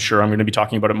this. I'm sure I'm going to be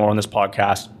talking about it more on this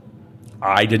podcast.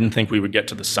 I didn't think we would get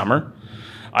to the summer.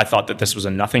 I thought that this was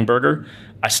a nothing burger.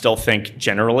 I still think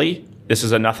generally this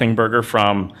is a nothing burger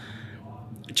from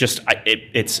just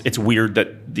it's weird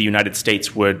that the United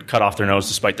States would cut off their nose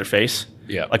to spite their face.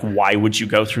 Yeah. Like, why would you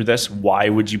go through this? Why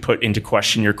would you put into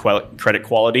question your credit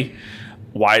quality?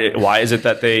 Why is it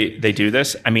that they do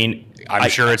this? I mean, I'm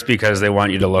sure it's because they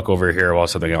want you to look over here while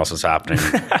something else is happening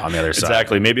on the other side.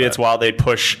 Exactly. Maybe it's while they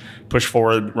push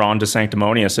forward Ron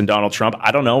DeSanctimonious and Donald Trump.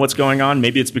 I don't know what's going on.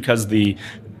 Maybe it's because the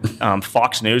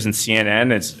Fox News and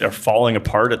CNN are falling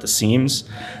apart at the seams.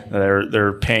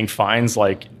 They're paying fines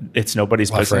like it's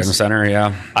nobody's Left, business. right, and center,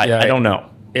 yeah. I don't know.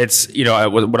 It's,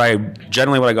 what I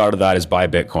got out of that is buy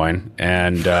Bitcoin.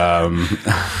 And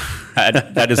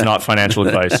that is not financial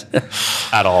advice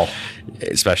at all.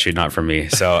 Especially not for me.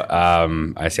 So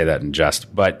I say that in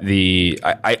jest. But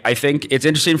I think it's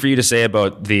interesting for you to say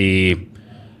about I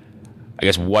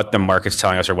guess what the market's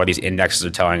telling us or what these indexes are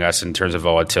telling us in terms of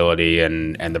volatility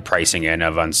and the pricing in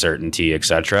of uncertainty, et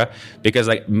cetera. Because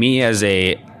like me as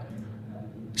a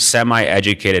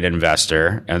semi-educated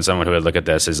investor and someone who would look at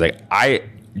this is like,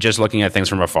 just looking at things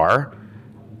from afar,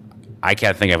 I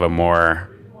can't think of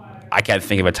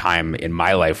a time in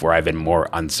my life where I've been more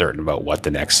uncertain about what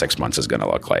the next 6 months is going to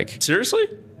look like. Seriously?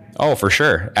 Oh, for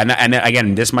sure. And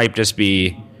again, this might just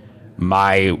be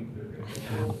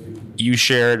you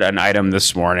shared an item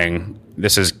this morning.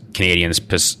 This is Canadian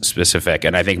specific,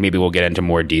 and I think maybe we'll get into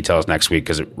more details next week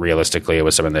because realistically it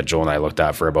was something that Joel and I looked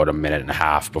at for about a minute and a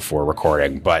half before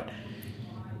recording. But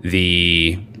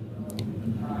the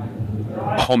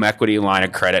home equity line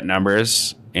of credit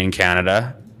numbers in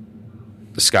Canada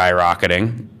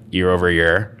skyrocketing year over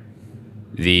year.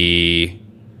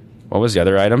 What was the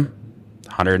other item?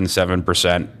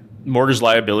 107%. Mortgage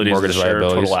liabilities as a share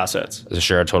of total assets. As a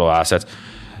share of total assets.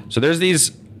 So there's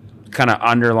these kind of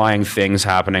underlying things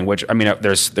happening, which, I mean,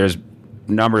 there's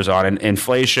numbers on. And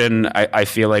inflation, I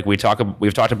feel like we've talked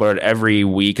about it every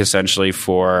week essentially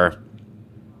for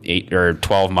 8 or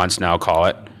 12 months now, call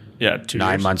it. Yeah, 2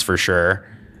 9 years. months for sure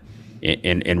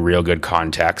in real good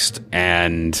context.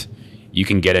 And you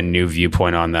can get a new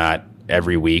viewpoint on that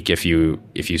every week if you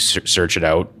search it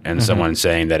out, and someone's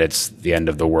saying that it's the end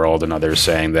of the world and others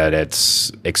saying that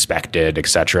it's expected,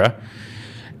 etc.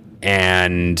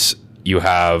 And you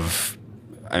have,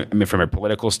 I mean, from a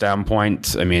political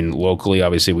standpoint, I mean, locally,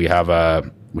 obviously we have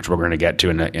which we're going to get to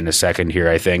in a second here,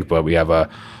 I think, but we have a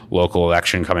local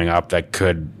election coming up that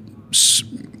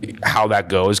how that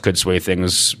goes could sway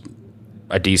things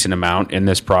a decent amount in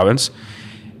this province.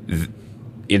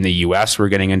 In the U.S., we're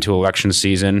getting into election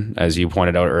season. As you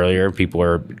pointed out earlier, people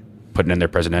are putting in their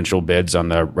presidential bids on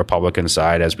the Republican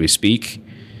side as we speak.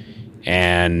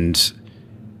 And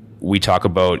we talk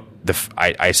about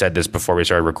I said this before we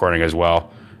started recording as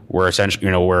well. We're essentially,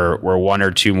 we're one or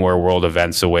two more world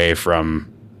events away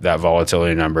from that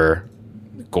volatility number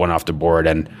going off the board.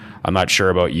 And I'm not sure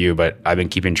about you, but I've been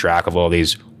keeping track of all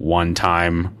these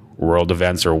one-time world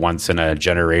events or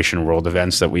once-in-a-generation world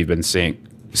events that we've been seeing,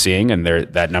 and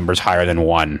that number's higher than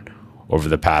 1 over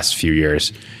the past few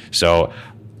years. So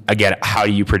again, how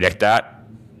do you predict that?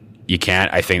 You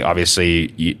can't. I think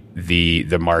obviously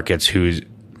the markets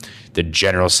the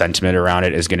general sentiment around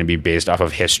it is going to be based off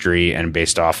of history and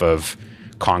based off of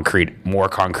more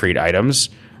concrete items,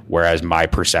 whereas my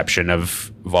perception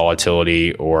of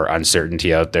volatility or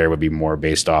uncertainty out there would be more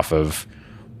based off of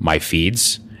my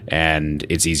feeds. And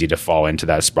it's easy to fall into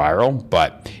that spiral.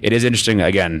 But it is interesting,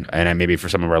 again, and maybe for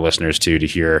some of our listeners too, to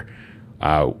hear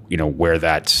where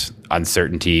that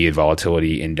uncertainty,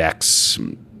 volatility index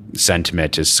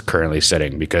sentiment is currently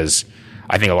sitting, because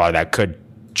I think a lot of that could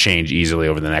change easily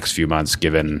over the next few months,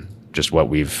 given just what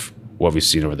we've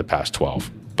seen over the past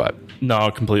 12. But no, I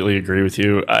completely agree with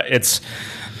you. It's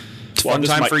fun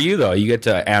time for you though. You get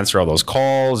to answer all those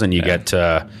calls, and you get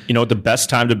to the best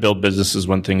time to build business is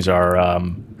when things are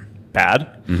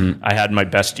bad. I had my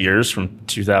best years from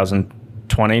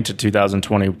 2020 to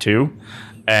 2022,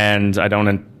 and I don't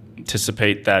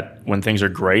anticipate that when things are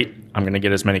great, I'm going to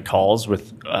get as many calls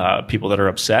with people that are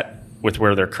upset with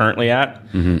where they're currently at.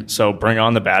 So bring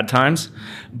on the bad times.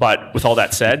 But with all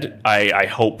that said, I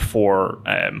hope for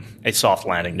a soft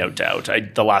landing, no doubt.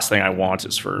 The last thing I want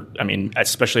is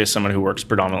especially as someone who works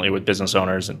predominantly with business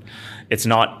owners, and it's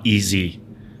not easy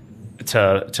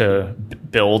to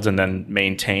build and then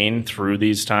maintain through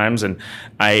these times. And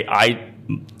I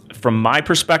from my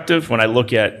perspective, when I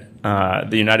look at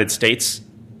the United States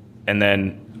and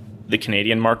then the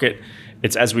Canadian market,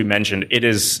 it's, as we mentioned, it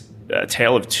is a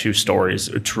tale of two stories,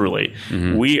 truly.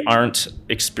 We aren't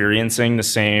experiencing the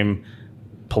same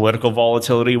political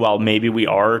volatility, while maybe we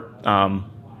are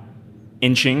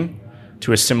inching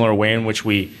to a similar way in which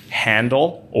we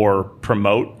handle or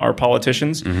promote our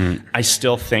politicians, I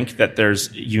still think that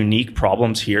there's unique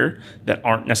problems here that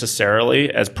aren't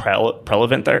necessarily as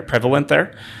prevalent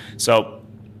there. So,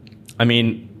 I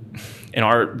mean, in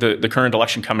the current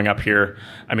election coming up here,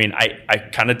 I mean, I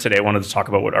kind of today wanted to talk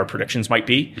about what our predictions might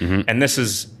be. And this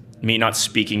is me not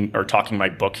speaking or talking my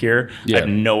book here. I have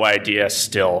no idea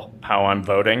still how I'm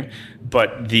voting,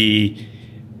 but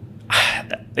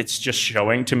it's just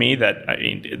showing to me that, I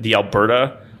mean, the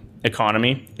Alberta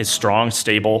economy is strong,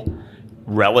 stable,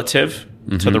 relative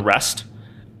to the rest.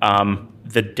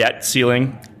 The debt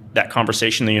ceiling, that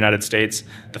conversation in the United States,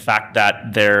 the fact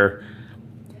that they're,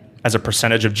 as a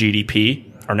percentage of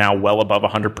GDP, are now well above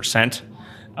 100%.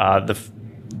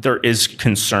 There is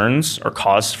concerns or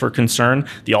cause for concern.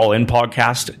 The All In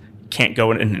podcast can't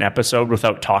go in an episode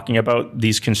without talking about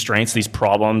these constraints, these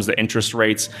problems, the interest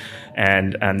rates,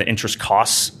 and the interest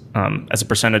costs as a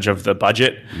percentage of the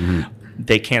budget.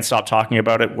 They can't stop talking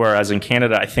about it. Whereas in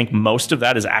Canada, I think most of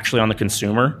that is actually on the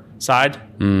consumer side.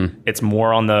 It's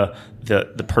more on the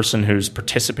person who's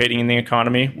participating in the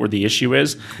economy where the issue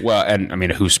is. Well, and I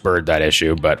mean, who spurred that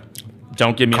issue? But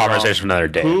don't give me conversation for another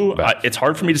day. It's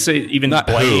hard for me to say even not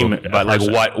blame, who, but like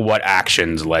what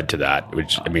actions led to that?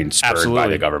 Which, I mean, spurred by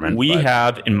the government. We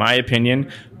have, in my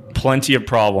opinion, plenty of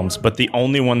problems, but the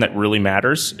only one that really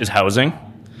matters is housing.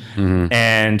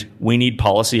 And we need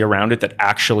policy around it that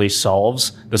actually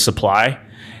solves the supply.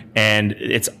 And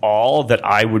it's all that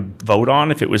I would vote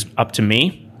on if it was up to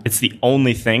me. It's the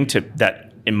only thing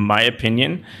that, in my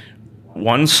opinion,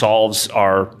 one, solves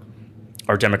our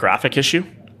demographic issue.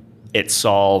 It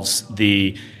solves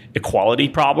the equality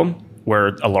problem,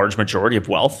 where a large majority of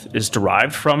wealth is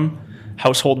derived from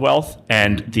household wealth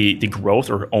and the growth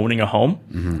or owning a home.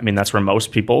 I mean, that's where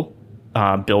most people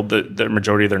build the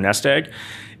majority of their nest egg.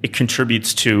 It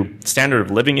contributes to standard of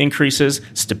living increases,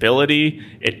 stability.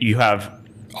 You have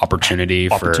opportunity,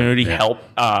 help,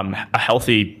 a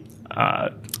healthy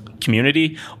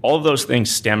community. All of those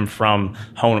things stem from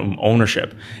home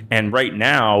ownership. And right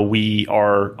now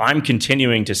I'm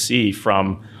continuing to see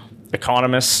from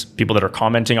economists, people that are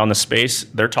commenting on the space,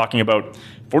 they're talking about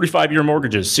 45-year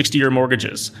mortgages, 60-year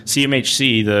mortgages.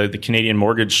 CMHC, the Canadian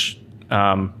Mortgage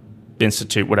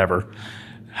Institute, whatever,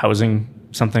 housing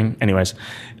something. Anyways,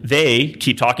 they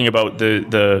keep talking about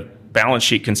the balance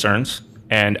sheet concerns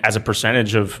and as a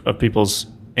percentage of people's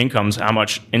incomes, how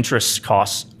much interest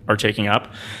costs are taking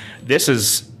up. This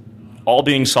is all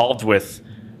being solved with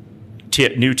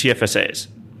new TFSAs,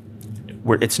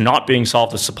 where it's not being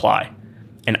solved with supply.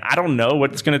 And I don't know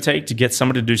what it's going to take to get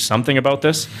someone to do something about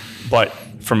this. But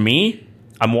for me,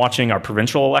 I'm watching our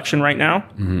provincial election right now,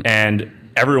 and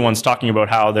everyone's talking about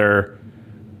how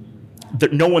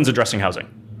no one's addressing housing.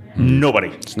 Nobody.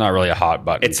 It's not really a hot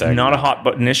button It's not a hot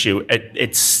button issue.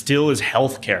 It still is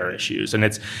healthcare issues, and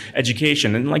it's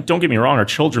education. And like, don't get me wrong, our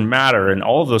children matter, and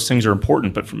all of those things are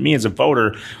important. But for me as a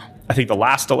voter, I think the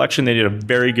last election, they did a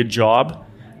very good job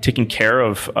taking care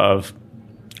of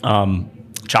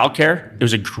childcare. It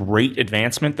was a great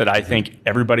advancement that I think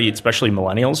everybody, especially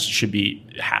millennials, should be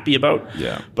happy about.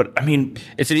 Yeah. But I mean,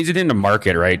 it's an easy thing to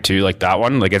market, right? Too, like that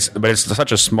one. Like it's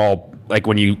such a small, like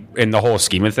when you, in the whole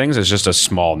scheme of things, it's just a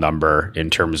small number in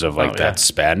terms of like that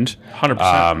spend.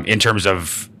 100%. In terms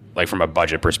of like from a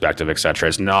budget perspective, et cetera.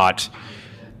 It's not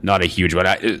a huge one.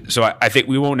 I think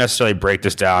we won't necessarily break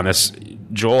this down.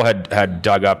 Joel had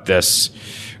dug up this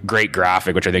great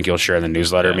graphic, which I think you'll share in the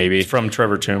newsletter, maybe. It's from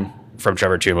Trevor Toome.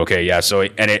 Okay, yeah. So,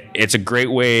 and it's a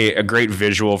great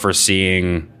visual for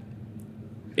seeing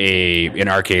in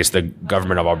our case, the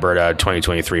government of Alberta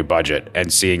 2023 budget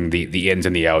and seeing the ins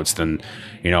and the outs. Then,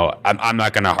 I'm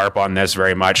not going to harp on this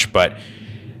very much, but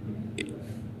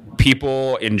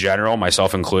people in general,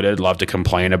 myself included, love to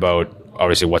complain about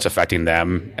obviously what's affecting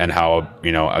them and how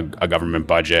a government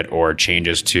budget or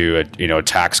changes to a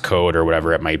tax code or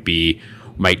whatever it might be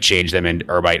might change them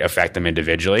or might affect them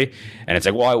individually. And it's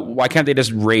like, well, why can't they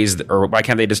just why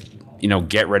can't they just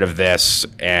get rid of this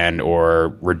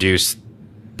or reduce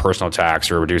personal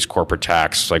tax or reduce corporate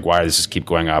tax? Like, why does this keep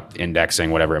going up, indexing,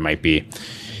 whatever it might be?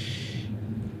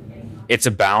 It's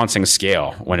a balancing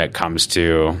scale when it comes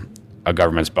to a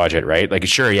government's budget, right? Like,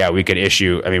 sure, yeah, we could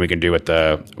we can do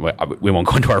we won't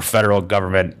go into our federal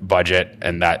government budget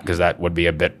and that, because that would be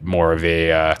a bit more of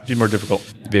a more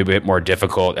difficult. Be a bit more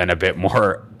difficult and a bit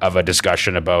more of a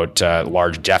discussion about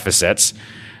large deficits.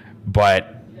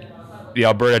 But the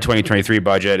Alberta 2023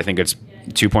 budget, I think it's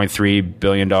 $2.3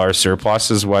 billion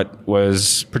surplus is what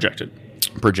was projected.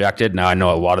 Now, I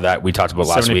know a lot of that we talked about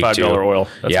last week too. $75 oil.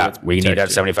 We need that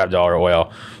 $75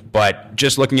 oil. But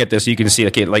just looking at this, you can see,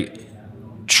 okay, like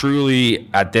truly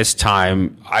at this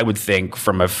time, I would think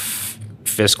from a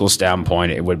fiscal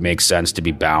standpoint, it would make sense to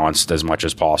be balanced as much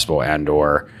as possible and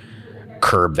or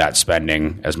curb that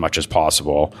spending as much as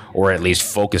possible, or at least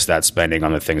focus that spending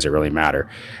on the things that really matter.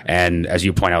 And as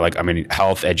you point out, like, I mean,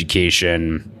 health,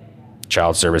 education,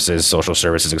 child services, social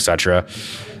services, etc.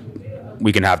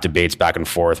 We can have debates back and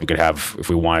forth. We could have, if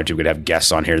we wanted to, we could have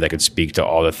guests on here that could speak to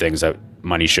all the things that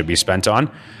money should be spent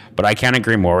on. But I can't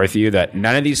agree more with you that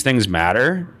none of these things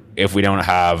matter if we don't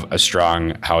have a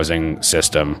strong housing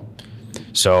system.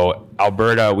 So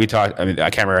Alberta, we talked, I mean, I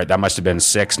can't remember, that must have been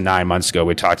 6-9 months ago.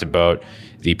 We talked about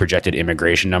the projected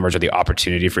immigration numbers, or the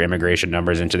opportunity for immigration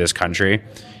numbers into this country,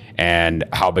 and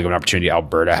how big of an opportunity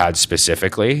Alberta had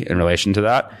specifically in relation to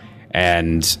that.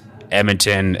 And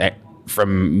Edmonton,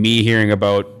 from me hearing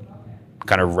about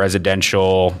kind of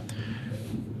residential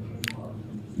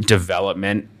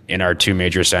development in our two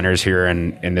major centers here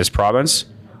in this province,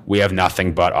 we have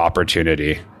nothing but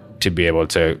opportunity to be able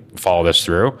to follow this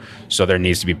through. So there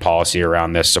needs to be policy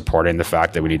around this supporting the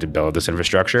fact that we need to build this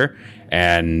infrastructure.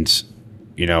 And,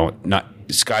 you know, not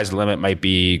sky's the limit might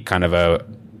be kind of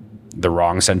the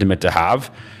wrong sentiment to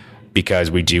have, because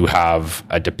we do have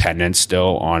a dependence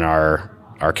still on our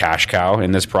cash cow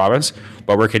in this province,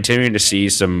 but we're continuing to see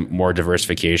some more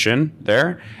diversification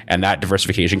there. And that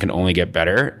diversification can only get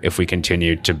better if we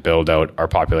continue to build out our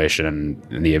population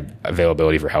and the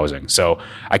availability for housing. So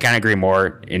I can't agree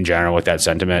more in general with that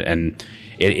sentiment. And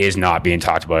it is not being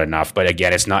talked about enough. But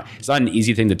again, it's not an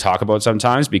easy thing to talk about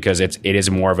sometimes, because it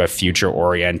is more of a future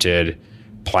oriented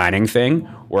planning thing.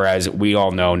 Whereas we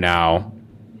all know now,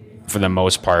 for the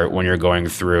most part, when you're going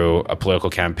through a political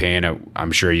campaign,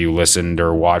 I'm sure you listened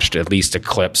or watched at least the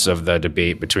clips of the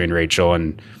debate between Rachel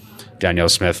and Danielle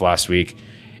Smith last week.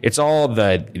 It's all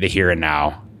the here and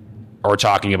now, or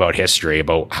talking about history,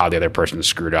 about how the other person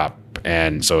screwed up.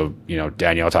 And so, you know,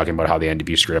 Danielle talking about how the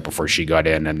NDP screwed up before she got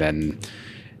in, and then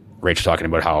Rachel talking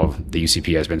about how the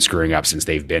UCP has been screwing up since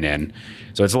they've been in.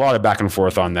 So it's a lot of back and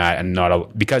forth on that, and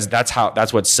because that's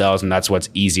what sells, and that's what's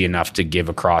easy enough to give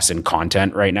across in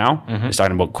content right now. Mm-hmm. It's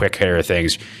talking about quick hitter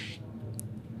things.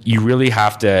 You really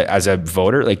have to, as a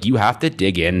voter, like, you have to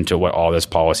dig into what all this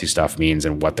policy stuff means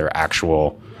and what their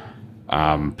actual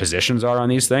positions are on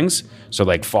these things. So,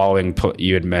 like, following,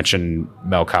 you had mentioned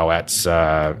Mel Cowette's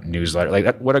newsletter.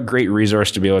 Like, what a great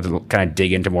resource to be able to kind of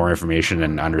dig into more information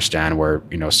and understand where,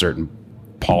 you know, certain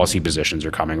policy positions are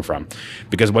coming from.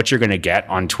 Because what you're going to get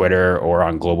on Twitter or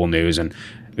on Global News, and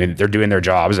I mean, they're doing their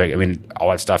jobs. Like, I mean,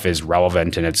 all that stuff is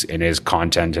relevant, and it is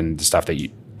content and the stuff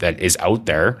that is out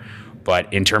there.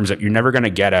 But in terms of, you're never going to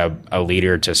get a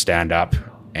leader to stand up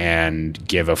and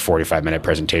give a 45-minute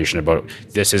presentation about,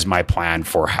 this is my plan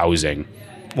for housing.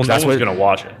 Well, no one's going to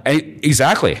watch it.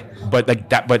 Exactly. But like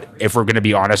that. But if we're going to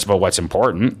be honest about what's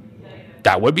important,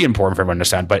 that would be important for everyone to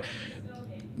understand. But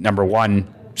number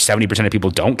one, 70% of people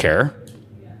don't care.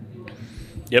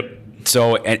 Yep.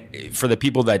 So, and for the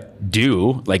people that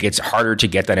do, like, it's harder to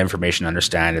get that information,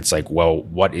 understand. It's like, well,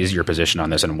 what is your position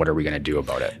on this, and what are we going to do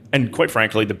about it? And quite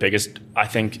frankly, the biggest, I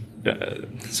think,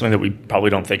 something that we probably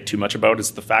don't think too much about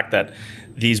is the fact that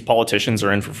these politicians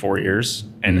are in for 4 years,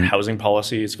 and housing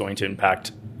policy is going to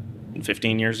impact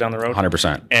 15 years down the road.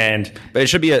 100%. But it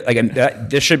should be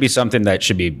this should be something that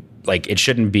should be like, it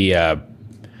shouldn't be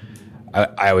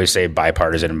I always say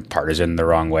bipartisan and partisan the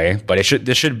wrong way, but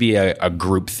this should be a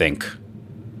group think.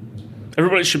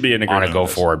 Everybody should be in agreement on a go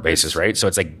forward basis, right? So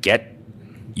it's like, get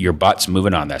your butts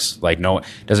moving on this. Like, no, it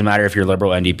doesn't matter if you're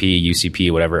Liberal, NDP,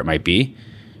 UCP, whatever it might be.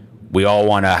 We all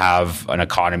want to have an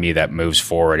economy that moves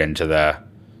forward into the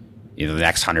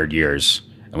next 100 years,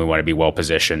 and we want to be well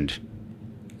positioned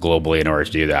globally in order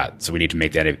to do that. So we need to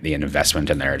make the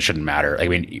investment in there. It shouldn't matter. I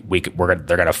mean, they're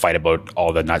going to fight about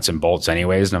all the nuts and bolts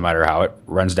anyways, no matter how it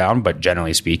runs down. But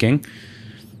generally speaking,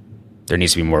 there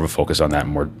needs to be more of a focus on that,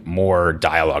 more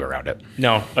dialogue around it.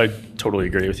 No, I totally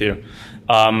agree with you.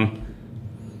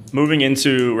 Moving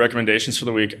into recommendations for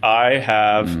the week, I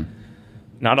have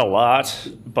not a lot,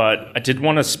 but I did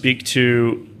want to speak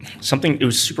to something. It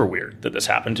was super weird that this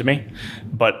happened to me,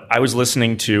 but I was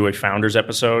listening to a Founders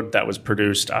episode that was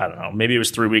produced, I don't know, maybe it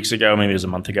was 3 weeks ago, maybe it was a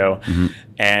month ago,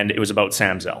 and it was about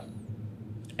Sam Zell.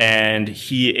 And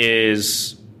he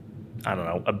is, I don't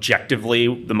know,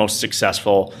 objectively the most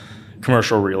successful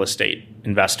commercial real estate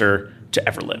investor to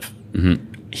ever live.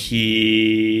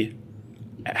 He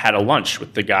had a lunch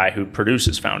with the guy who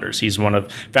produces Founders.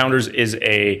 Founders is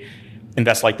a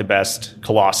Invest Like the Best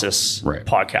Colossus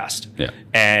podcast. Yeah.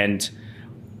 And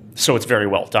so it's very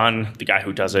well done. The guy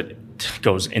who does it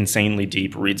goes insanely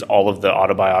deep, reads all of the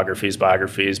autobiographies,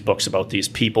 biographies, books about these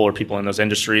people or people in those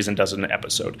industries, and does an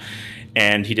episode.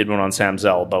 And he did one on Sam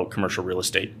Zell about commercial real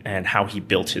estate and how he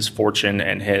built his fortune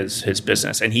and his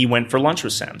business. And he went for lunch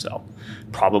with Sam Zell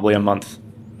probably a month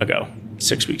ago,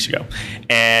 6 weeks ago.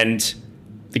 And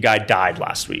the guy died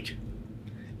last week.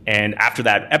 And after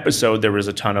that episode, there was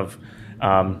a ton of,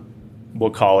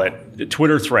 we'll call it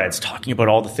Twitter threads talking about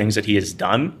all the things that he has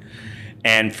done.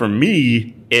 And for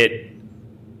me, it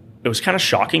was kind of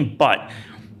shocking, but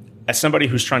as somebody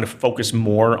who's trying to focus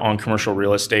more on commercial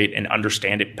real estate and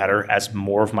understand it better, as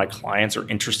more of my clients are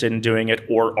interested in doing it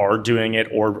or are doing it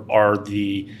or are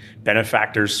the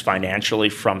benefactors financially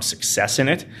from success in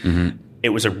it, it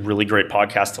was a really great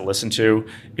podcast to listen to.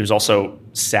 It was also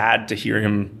sad to hear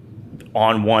him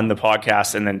on one, the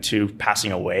podcast, and then two,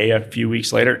 passing away a few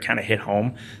weeks later. It kind of hit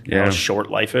home how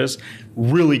short life is.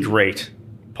 Really great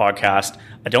podcast.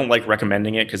 I don't like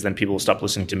recommending it because then people will stop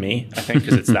listening to me, I think,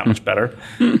 because it's that much better.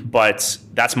 But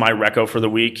that's my reco for the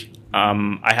week.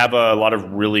 I have a lot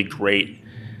of really great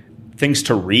things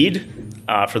to read.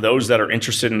 For those that are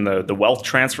interested in the wealth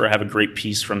transfer, I have a great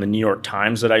piece from the New York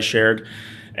Times that I shared,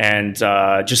 and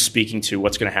just speaking to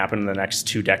what's going to happen in the next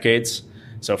 2 decades.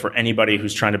 So for anybody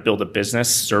who's trying to build a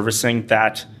business, servicing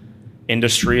that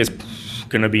industry is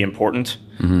going to be important.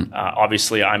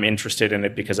 Obviously, I'm interested in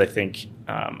it because I think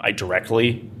I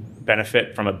directly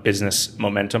benefit from a business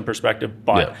momentum perspective,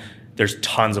 but there's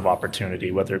tons of opportunity,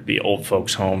 whether it be old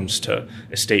folks' homes to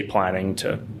estate planning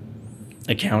to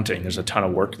accounting. There's a ton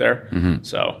of work there.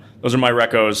 So those are my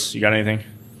recos. You got anything?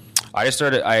 I just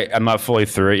started. I'm not fully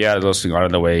through it yet. I'm listening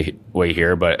on the way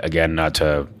here, but again, not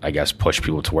to push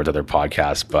people towards other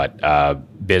podcasts. But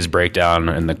Biz Breakdown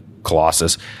and the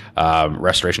Colossus,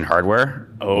 Restoration Hardware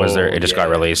was there. It just got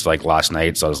released last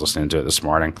night, so I was listening to it this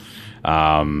morning.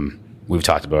 We've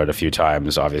talked about it a few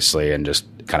times, obviously, and just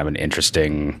kind of an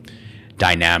interesting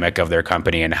dynamic of their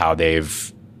company and how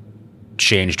they've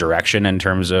changed direction in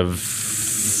terms of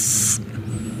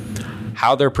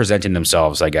how they're presenting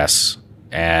themselves, I guess.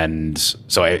 And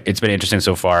so it's been interesting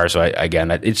so far. So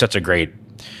it's such a great.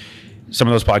 Some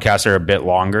of those podcasts are a bit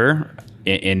longer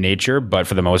in nature, but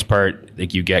for the most part,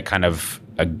 you get kind of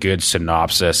a good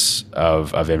synopsis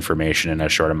of information in a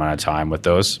short amount of time with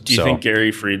those. Do you think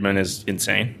Gary Friedman is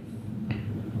insane?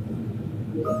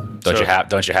 Don't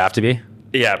you have to be?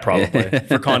 Yeah, probably.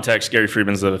 For context, Gary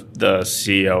Friedman's the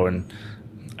CEO, and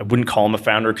I wouldn't call him a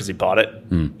founder because he bought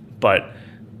it, but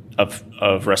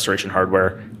of Restoration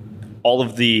Hardware. All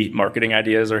of the marketing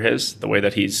ideas are his. The way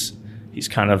that he's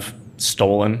kind of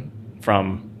stolen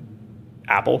from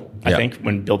Apple, I think,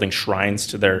 when building shrines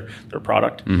to their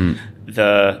product.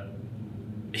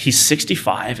 He's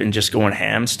 65 and just going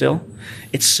ham still.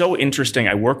 It's so interesting.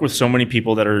 I work with so many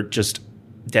people that are just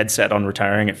dead set on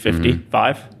retiring at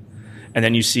 55. And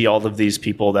then you see all of these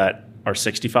people that are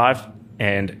 65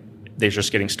 and they're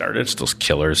just getting started. Still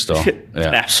killers still. An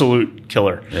absolute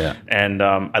killer. Yeah. And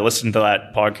I listened to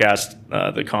that podcast,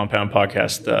 the Compound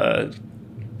podcast,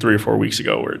 3 or 4 weeks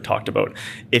ago, where it talked about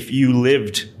if you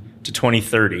lived to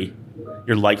 2030,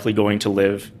 you're likely going to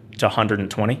live to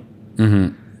 120.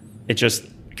 It just,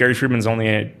 Gary Friedman's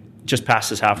only just past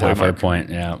his halfway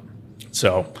point. Yeah.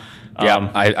 So,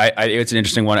 it's an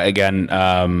interesting one. Again,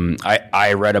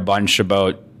 I read a bunch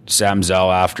about Sam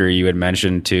Zell after you had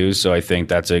mentioned too. So I think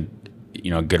that's a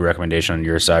good recommendation on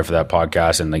your side for that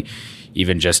podcast. And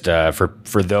even just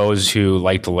for those who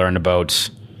like to learn about,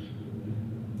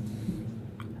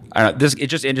 I don't know,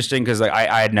 it's just interesting because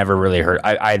I had never really heard.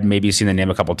 I had maybe seen the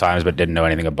name a couple times, but didn't know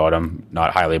anything about him.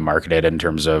 Not highly marketed in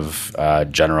terms of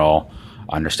general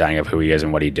understanding of who he is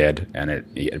and what he did, and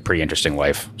he had a pretty interesting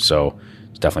life. So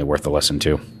it's definitely worth a listen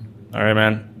to. All right,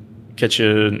 man. Catch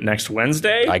you next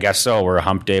Wednesday. I guess so. We're a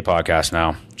Hump Day podcast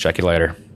now. Check you later.